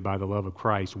saturated by the love of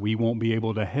Christ, we won't be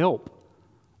able to help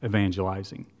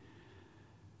evangelizing.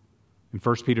 In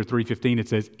 1 Peter 3:15, it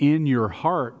says, in your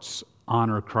hearts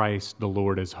honor Christ the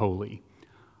Lord as holy,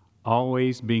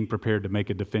 always being prepared to make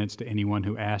a defense to anyone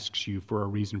who asks you for a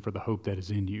reason for the hope that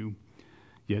is in you,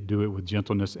 yet do it with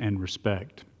gentleness and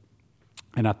respect.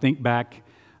 And I think back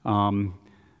on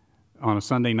a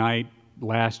Sunday night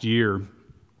last year,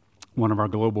 one of our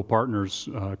global partners,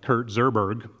 Kurt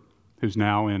Zerberg, who's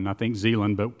now in, I think,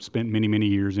 Zealand, but spent many, many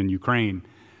years in Ukraine.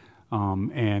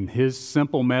 And his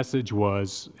simple message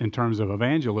was, in terms of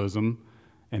evangelism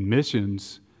and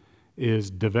missions, is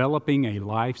developing a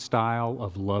lifestyle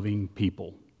of loving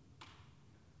people.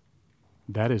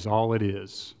 That is all it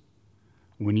is.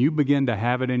 When you begin to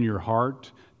have it in your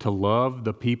heart to love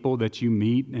the people that you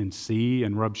meet and see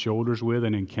and rub shoulders with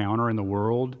and encounter in the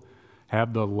world,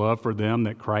 have the love for them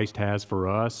that Christ has for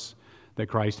us, that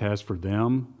Christ has for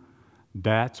them,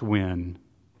 that's when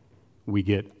we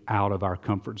get out of our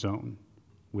comfort zone,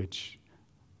 which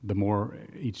the more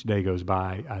each day goes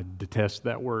by, I detest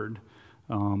that word.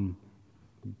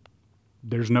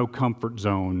 There's no comfort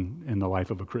zone in the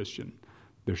life of a Christian.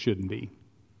 There shouldn't be.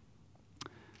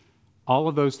 All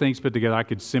of those things put together, I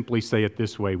could simply say it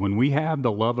this way. When we have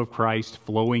the love of Christ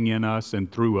flowing in us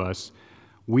and through us,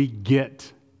 we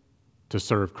get to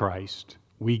serve Christ.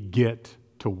 We get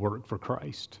to work for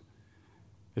Christ.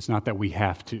 It's not that we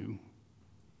have to.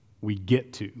 We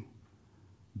get to.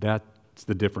 That's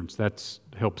the difference. That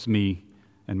helps me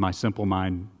and my simple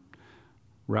mind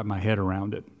wrap my head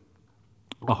around it.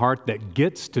 A heart that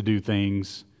gets to do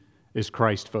things is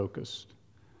Christ-focused.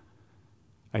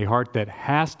 A heart that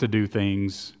has to do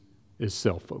things is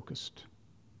self-focused.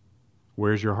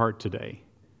 Where's your heart today?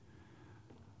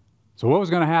 So what was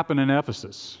going to happen in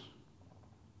Ephesus?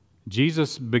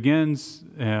 Jesus begins,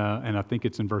 and I think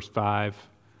it's in verse 5,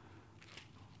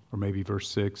 or maybe verse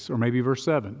 6, or maybe verse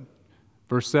 7.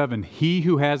 Verse 7, he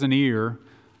who has an ear,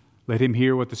 let him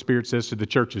hear what the Spirit says to the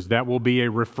churches. That will be a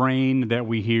refrain that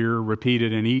we hear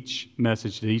repeated in each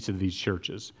message to each of these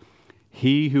churches.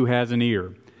 He who has an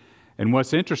ear. And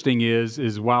what's interesting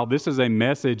is while this is a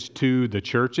message to the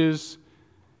churches,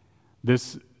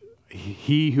 this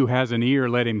he who has an ear,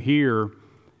 let him hear,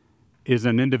 is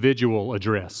an individual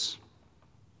address.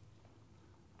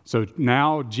 So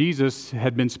now Jesus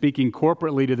had been speaking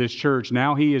corporately to this church.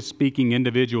 Now he is speaking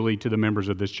individually to the members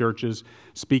of this churches,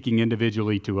 speaking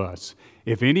individually to us.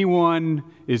 If anyone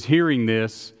is hearing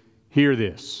this, hear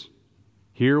this.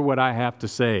 Hear what I have to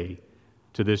say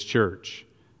to this church.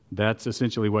 That's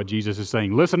essentially what Jesus is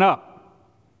saying. Listen up,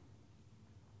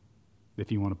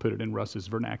 if you want to put it in Russ's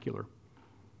vernacular.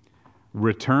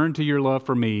 Return to your love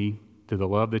for me, to the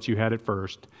love that you had at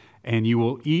first, and you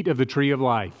will eat of the tree of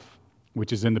life,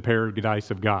 which is in the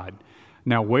paradise of God.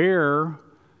 Now, where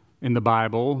in the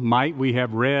Bible might we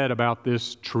have read about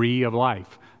this tree of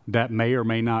life? That may or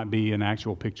may not be an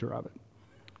actual picture of it.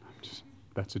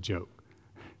 That's a joke.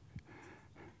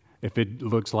 If it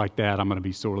looks like that, I'm going to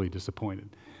be sorely disappointed.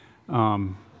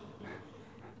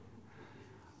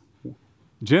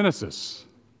 Genesis.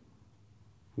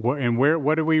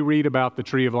 What do we read about the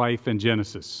tree of life in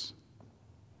Genesis?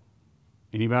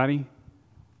 Anybody?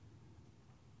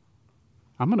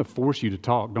 I'm going to force you to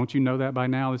talk. Don't you know that by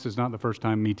now? This is not the first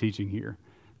time me teaching here.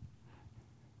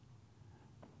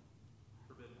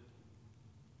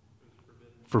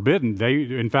 forbidden.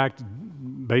 In fact,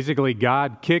 basically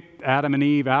God kicked Adam and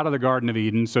Eve out of the Garden of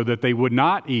Eden so that they would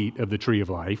not eat of the tree of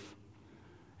life.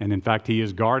 And in fact, he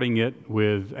is guarding it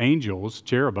with angels,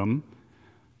 cherubim,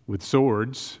 with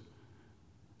swords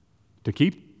to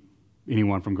keep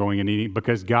anyone from going and eating,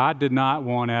 because God did not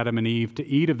want Adam and Eve to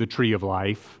eat of the tree of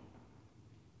life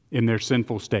in their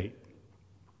sinful state.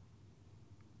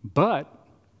 But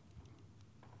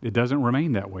it doesn't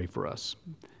remain that way for us.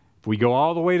 If we go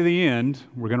all the way to the end,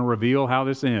 we're going to reveal how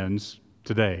this ends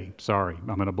today. Sorry,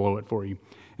 I'm going to blow it for you.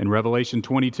 In Revelation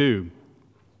 22,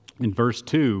 in verse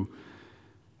 2,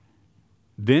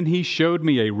 then he showed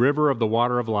me a river of the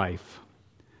water of life,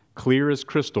 clear as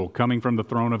crystal, coming from the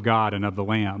throne of God and of the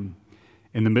Lamb.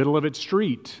 In the middle of its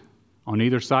street, on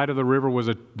either side of the river, was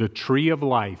the tree of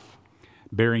life,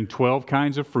 bearing 12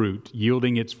 kinds of fruit,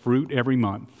 yielding its fruit every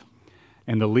month.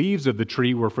 And the leaves of the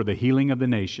tree were for the healing of the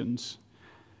nations.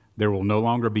 There will no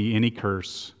longer be any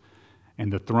curse,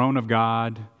 and the throne of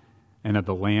God and of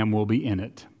the Lamb will be in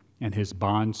it, and his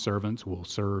bondservants will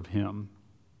serve him.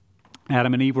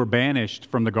 Adam and Eve were banished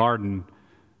from the garden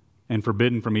and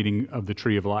forbidden from eating of the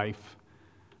tree of life.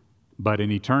 But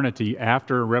in eternity,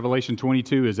 after Revelation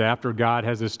 22 is after God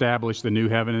has established the new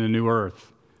heaven and the new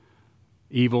earth.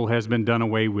 Evil has been done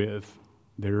away with.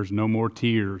 There's no more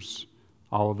tears.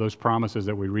 All of those promises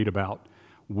that we read about.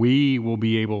 We will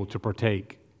be able to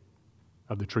partake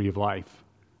of the tree of life.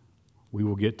 We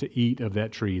will get to eat of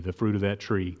that tree, the fruit of that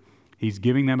tree. He's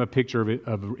giving them a picture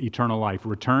of eternal life.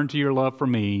 Return to your love for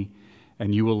me,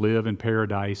 and you will live in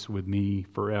paradise with me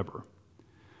forever.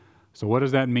 So what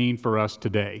does that mean for us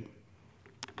today?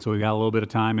 So we got a little bit of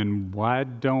time, and why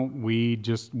don't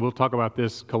we'll talk about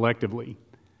this collectively.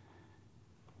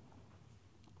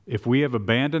 If we have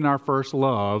abandoned our first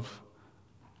love,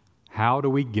 how do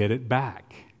we get it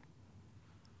back?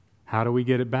 How do we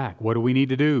get it back? What do we need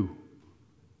to do?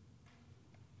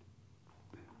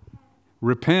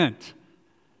 Repent.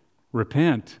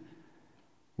 Repent.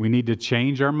 We need to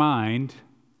change our mind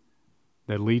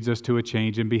that leads us to a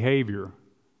change in behavior.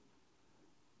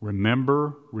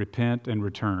 Remember, repent, and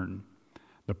return.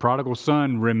 The prodigal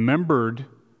son remembered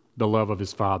the love of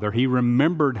his father. He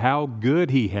remembered how good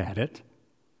he had it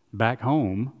back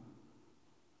home.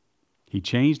 He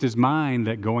changed his mind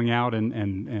that going out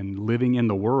and living in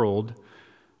the world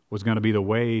was going to be the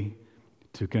way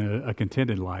to a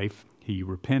contented life. He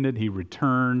repented, he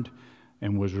returned,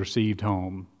 and was received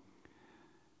home.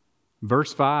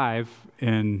 Verse 5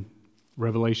 in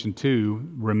Revelation 2,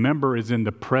 remember, is in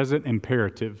the present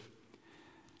imperative.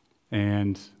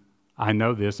 And I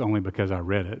know this only because I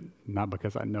read it, not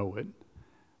because I know it.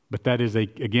 But that is,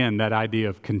 again, that idea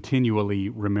of continually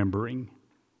remembering.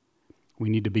 We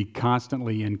need to be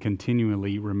constantly and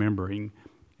continually remembering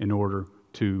in order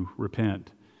to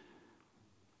repent.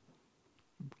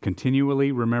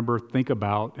 Continually remember, think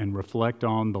about, and reflect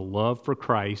on the love for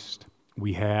Christ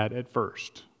we had at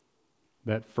first.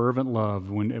 That fervent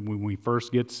love when we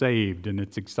first get saved, and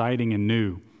it's exciting and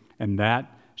new, and that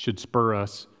should spur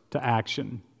us to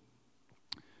action.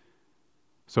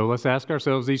 So let's ask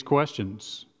ourselves these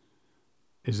questions.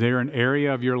 Is there an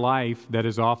area of your life that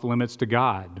is off limits to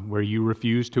God, where you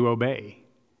refuse to obey?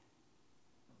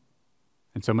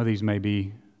 And some of these may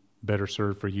be better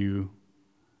served for you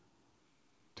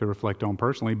to reflect on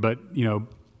personally, but,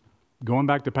 going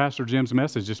back to Pastor Jim's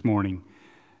message this morning,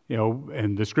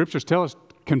 and the scriptures tell us,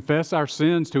 confess our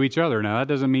sins to each other. Now, that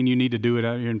doesn't mean you need to do it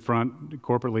out here in front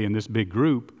corporately in this big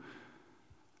group,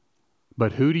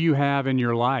 but who do you have in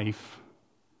your life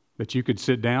that you could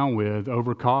sit down with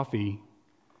over coffee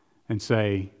and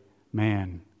say,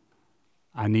 man,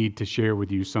 I need to share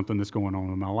with you something that's going on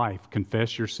in my life.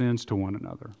 Confess your sins to one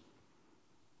another.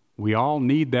 We all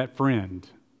need that friend.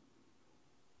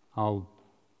 We'll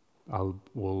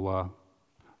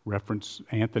reference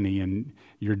Anthony, and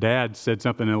your dad said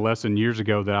something in a lesson years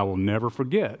ago that I will never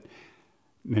forget.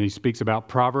 And he speaks about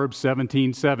Proverbs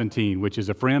 17:17, which is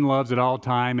a friend loves at all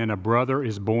time and a brother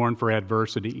is born for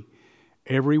adversity.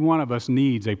 Every one of us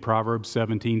needs a Proverbs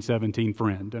 17:17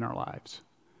 friend in our lives.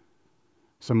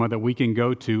 Someone that we can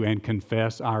go to and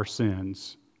confess our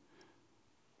sins.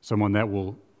 Someone that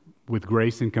will, with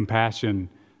grace and compassion,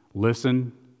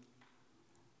 listen,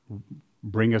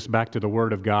 bring us back to the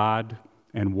Word of God,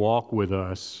 and walk with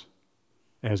us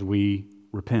as we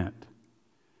repent.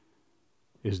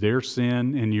 Is there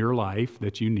sin in your life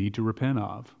that you need to repent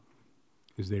of?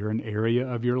 Is there an area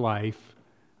of your life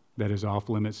that is off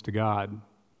limits to God?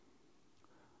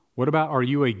 What about, are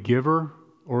you a giver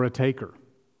or a taker?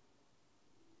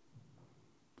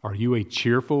 Are you a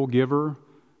cheerful giver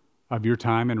of your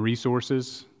time and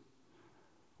resources?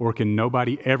 Or can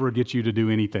nobody ever get you to do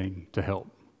anything to help?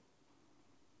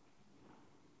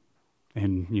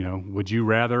 And, would you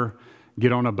rather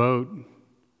get on a boat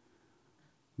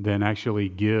than actually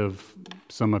give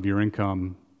some of your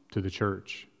income to the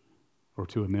church or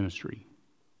to a ministry?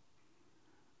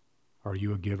 Are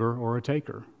you a giver or a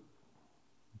taker?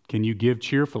 Can you give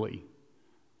cheerfully?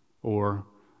 Or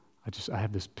I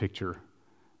have this picture.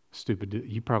 Stupid.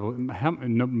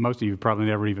 Most of you have probably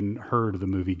never even heard of the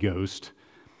movie Ghost.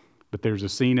 But there's a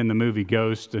scene in the movie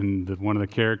Ghost, and one of the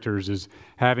characters is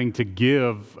having to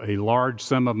give a large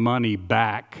sum of money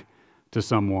back to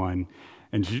someone,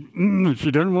 and she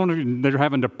doesn't want to. They're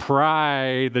having to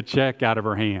pry the check out of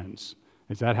her hands.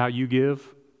 Is that how you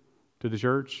give to the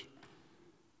church?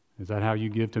 Is that how you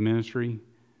give to ministry?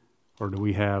 Or do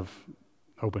we have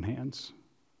open hands?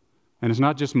 And it's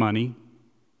not just money.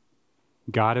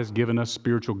 God has given us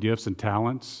spiritual gifts and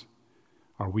talents.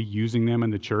 Are we using them in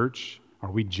the church?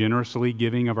 Are we generously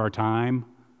giving of our time?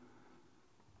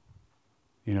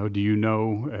 Do you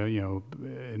know,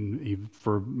 and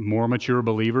for more mature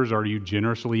believers, are you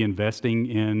generously investing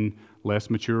in less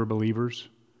mature believers?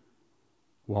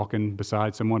 Walking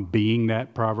beside someone, being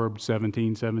that Proverbs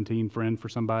 17:17 friend for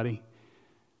somebody?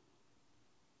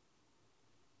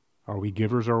 Are we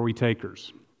givers or are we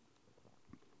takers?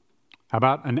 How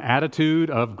about an attitude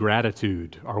of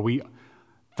gratitude? Are we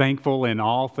thankful in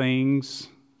all things,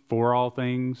 for all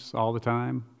things, all the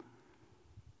time?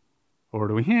 Or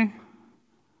do we,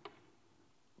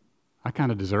 I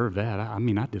kind of deserve that. I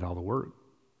did all the work.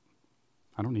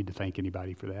 I don't need to thank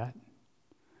anybody for that.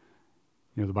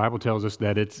 The Bible tells us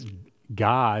that it's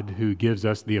God who gives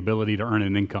us the ability to earn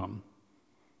an income.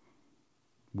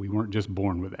 We weren't just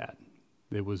born with that.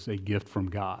 It was a gift from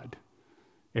God.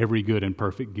 Every good and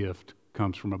perfect gift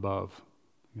comes from above.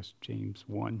 I guess James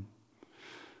 1.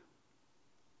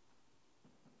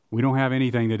 We don't have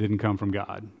anything that didn't come from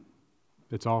God.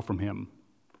 It's all from Him.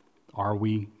 Are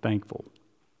we thankful?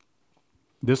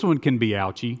 This one can be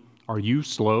ouchy. Are you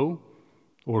slow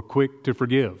or quick to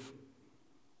forgive?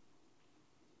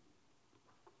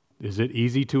 Is it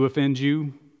easy to offend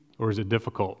you, or is it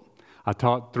difficult? I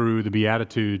taught through the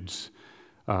Beatitudes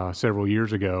several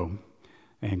years ago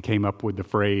and came up with the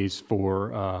phrase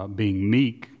for being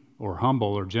meek or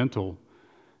humble or gentle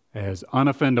as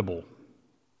unoffendable.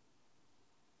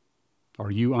 Are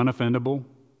you unoffendable?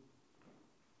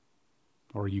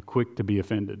 Or are you quick to be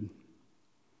offended?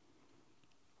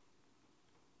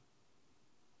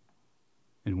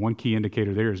 And one key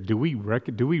indicator there is, do we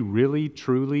really,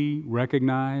 truly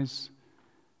recognize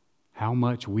how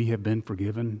much we have been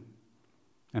forgiven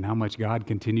and how much God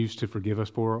continues to forgive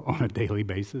us for on a daily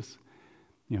basis?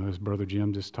 As Brother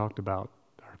Jim just talked about,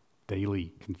 our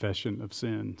daily confession of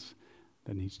sins,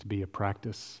 that needs to be a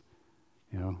practice.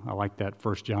 I like that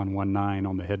 1 John 1:9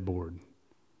 on the headboard.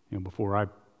 Before I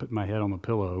put my head on the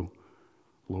pillow,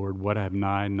 Lord, what have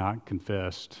I not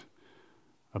confessed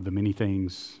of the many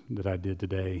things that I did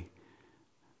today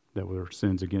that were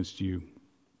sins against you?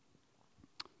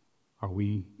 Are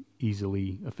we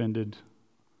easily offended?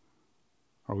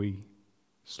 Are we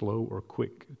slow or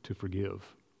quick to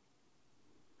forgive?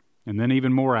 And then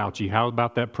even more ouchy, how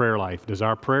about that prayer life? Does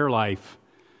our prayer life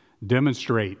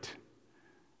demonstrate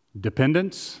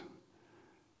dependence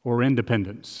or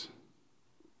independence?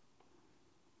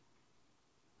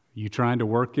 Are you trying to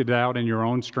work it out in your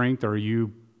own strength, or are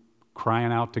you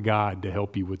crying out to God to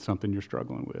help you with something you're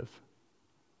struggling with?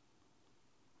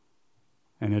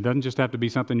 And it doesn't just have to be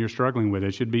something you're struggling with.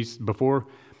 It should be before,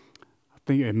 I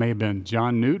think it may have been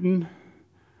John Newton,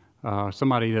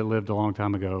 somebody that lived a long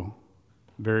time ago,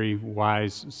 very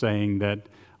wise saying that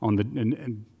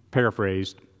and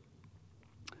paraphrased,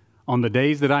 on the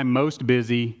days that I'm most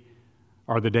busy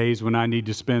are the days when I need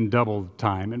to spend double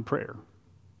time in prayer.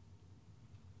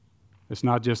 It's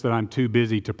not just that I'm too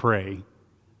busy to pray.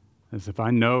 As if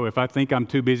I think I'm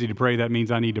too busy to pray, that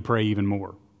means I need to pray even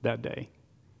more that day.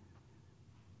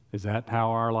 Is that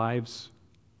how our lives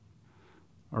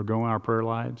are going, our prayer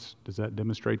lives? Does that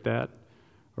demonstrate that?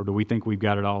 Or do we think we've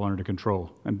got it all under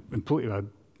control? And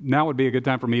now would be a good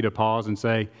time for me to pause and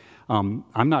say, I'm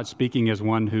not speaking as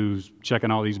one who's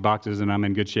checking all these boxes and I'm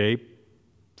in good shape.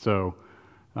 So,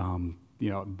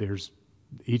 there's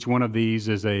each one of these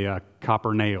is a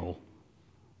copper nail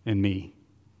in me.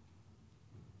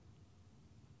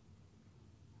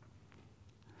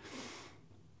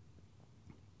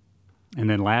 And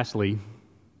then lastly,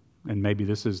 and maybe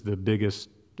this is the biggest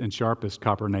and sharpest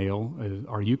copper nail,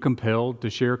 are you compelled to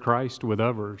share Christ with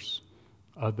others?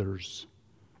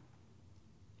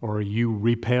 Or are you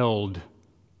repelled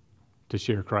to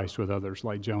share Christ with others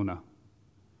like Jonah?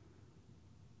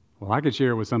 Well, I could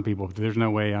share it with some people, but there's no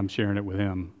way I'm sharing it with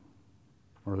him.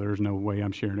 Or there's no way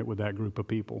I'm sharing it with that group of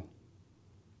people.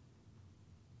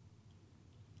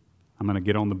 I'm going to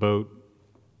get on the boat,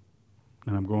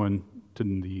 and I'm going to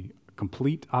the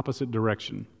complete opposite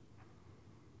direction.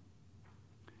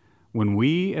 When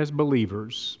we as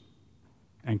believers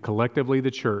and collectively the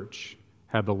church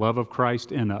have the love of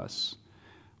Christ in us,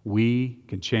 we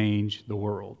can change the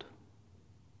world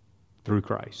through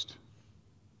Christ.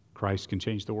 Christ can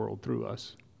change the world through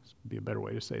us. This would be a better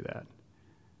way to say that.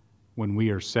 When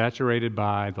we are saturated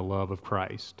by the love of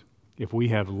Christ, if we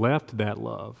have left that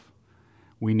love,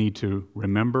 we need to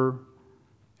remember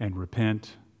and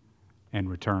repent and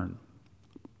return.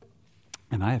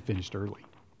 And I have finished early,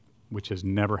 which has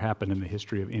never happened in the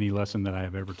history of any lesson that I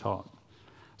have ever taught.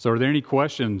 So are there any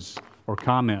questions or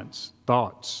comments,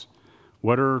 thoughts?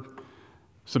 What are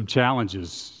some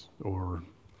challenges, or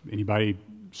anybody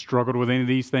struggled with any of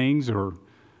these things, or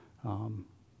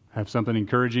have something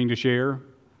encouraging to share?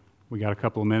 We got a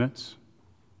couple of minutes.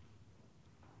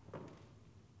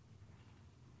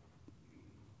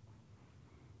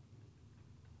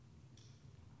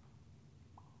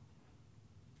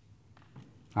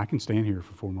 I can stand here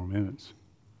for 4 more minutes.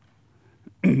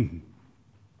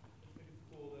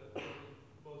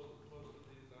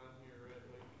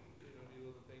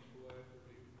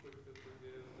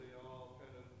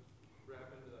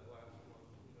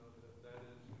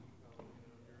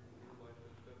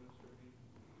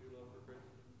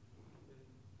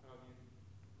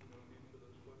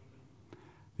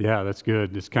 Yeah, that's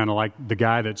good. It's kind of like the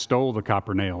guy that stole the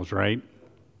copper nails, right?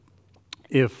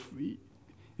 If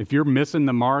you're missing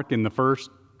the mark in the first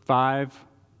 5,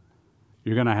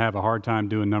 you're going to have a hard time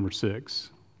doing number 6,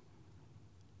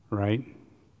 right?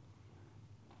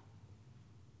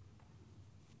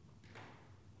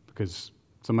 Because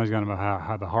somebody's going to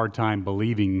have a hard time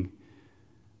believing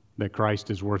that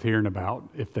Christ is worth hearing about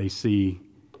if they see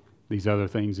these other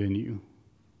things in you,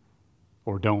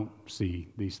 or don't see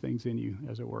these things in you,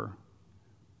 as it were.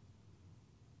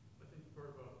 I think the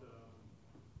part about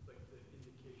like the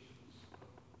indications of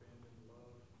abandoned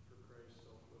love for Christ,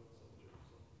 self-will, self-judged,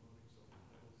 self-promoting,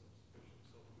 self-entitled,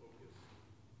 self-sufficient, self-focused,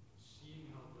 seeing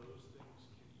how those things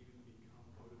can even become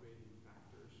motivating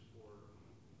factors for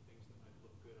things that might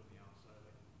look good on the outside,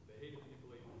 like the hate of the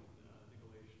Nicolaitans.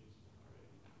 All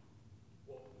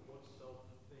right, what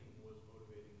self-thing was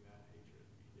motivating that hatred?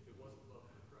 If it wasn't love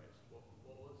for Christ, what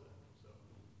was it? So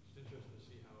it's interesting to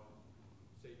see how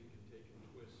Satan can take and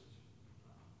twist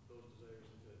those desires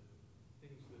into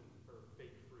things that are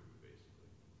fake fruit,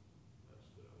 basically. That's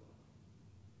what I love.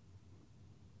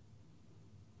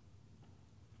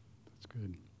 That's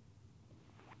good.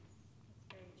 It's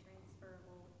very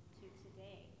transferable to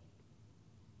today.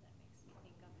 That makes me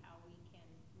think of how we can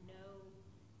know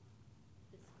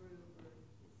this group or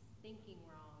is thinking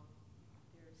wrong,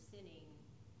 they're sinning,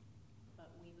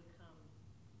 but we become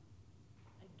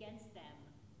against them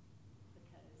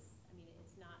because,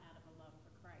 it's not out of a love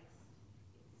for Christ.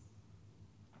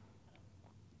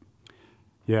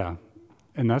 Yeah,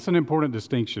 and that's an important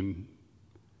distinction.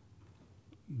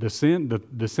 The sin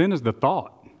is the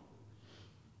thought.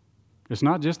 It's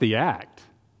not just the act.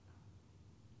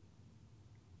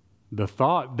 The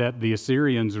thought that the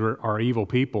Assyrians are evil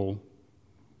people,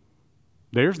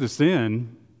 there's the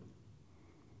sin.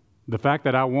 The fact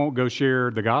that I won't go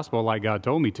share the gospel like God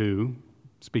told me to,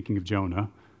 speaking of Jonah,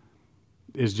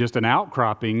 is just an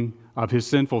outcropping of his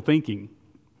sinful thinking.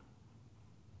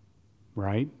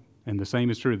 Right? And the same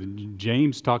is true.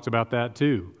 James talks about that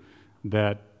too,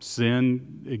 that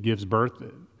sin, it gives birth,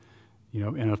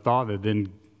 in a thought that then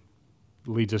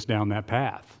leads us down that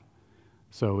path.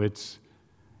 So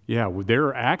there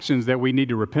are actions that we need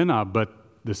to repent of, but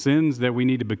the sins that we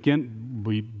need to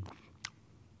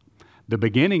the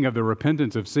beginning of the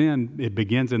repentance of sin, it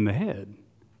begins in the head.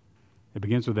 It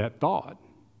begins with that thought.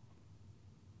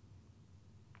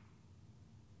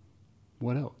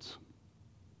 What else?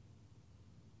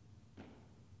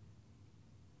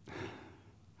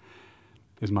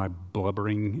 Is my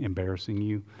blubbering embarrassing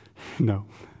you? No.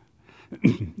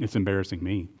 It's embarrassing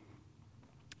me.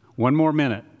 1 more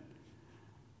minute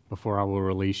before I will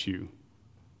release you.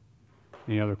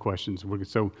 Any other questions?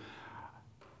 So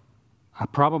I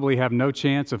probably have no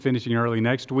chance of finishing early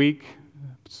next week,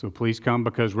 so please come,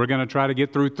 because we're going to try to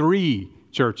get through 3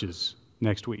 churches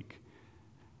next week.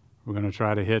 We're going to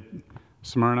try to hit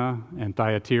Smyrna and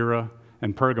Thyatira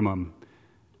and Pergamum,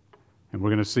 and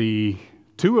we're going to see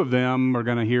 2 of them are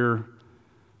going to hear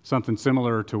something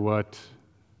similar to what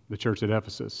the church at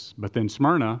Ephesus. But then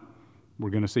Smyrna, we're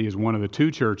going to see, is one of the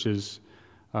 2 churches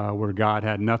where God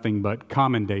had nothing but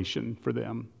commendation for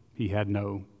them. He had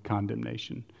no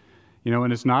condemnation.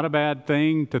 And it's not a bad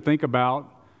thing to think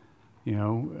about,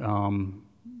 do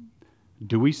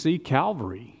we see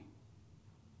Calvary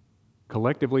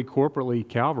collectively, corporately,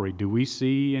 Calvary, do we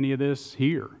see any of this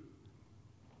here?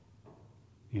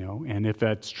 And if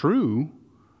that's true,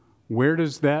 where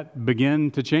does that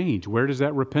begin to change? Where does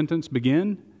that repentance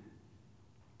begin?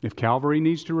 If Calvary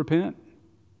needs to repent?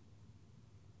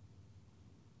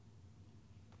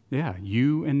 Yeah,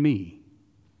 you and me.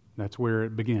 That's where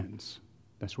it begins.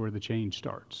 That's where the change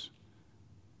starts.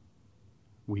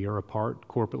 We are a part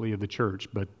corporately of the church,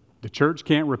 but the church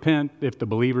can't repent if the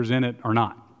believers in it are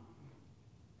not.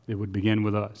 It would begin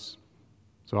with us.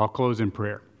 So I'll close in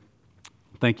prayer.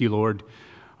 Thank you, Lord,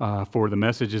 for the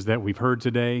messages that we've heard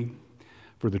today,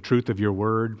 for the truth of your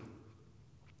word.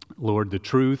 Lord, the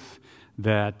truth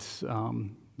that,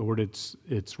 Lord,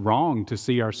 it's wrong to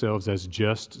see ourselves as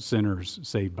just sinners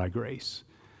saved by grace,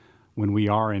 when we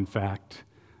are, in fact,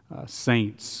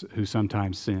 saints who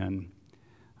sometimes sin.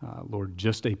 Lord,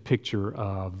 just a picture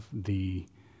of the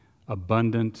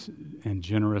abundant and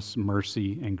generous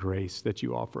mercy and grace that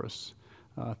you offer us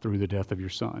through the death of your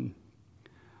Son.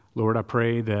 Lord, I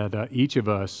pray that each of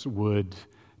us would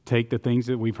take the things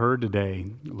that we've heard today,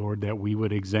 Lord, that we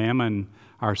would examine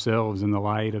ourselves in the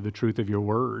light of the truth of your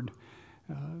word.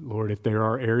 Lord, if there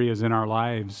are areas in our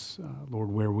lives, Lord,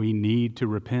 where we need to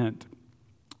repent,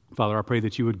 Father, I pray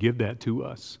that you would give that to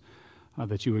us,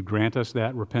 that you would grant us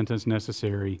that repentance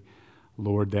necessary,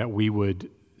 Lord, that we would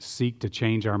seek to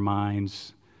change our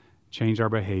minds, change our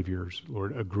behaviors,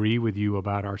 Lord, agree with you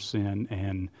about our sin,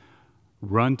 and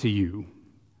run to you,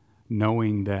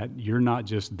 knowing that you're not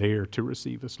just there to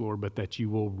receive us, Lord, but that you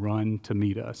will run to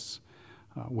meet us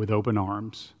with open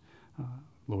arms,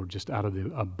 Lord, just out of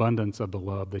the abundance of the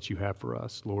love that you have for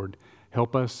us. Lord,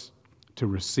 help us to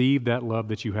receive that love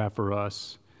that you have for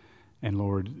us, and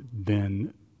Lord,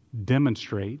 then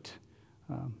demonstrate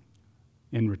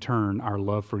in return our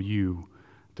love for you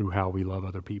through how we love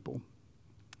other people.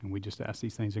 And we just ask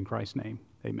these things in Christ's name.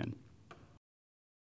 Amen.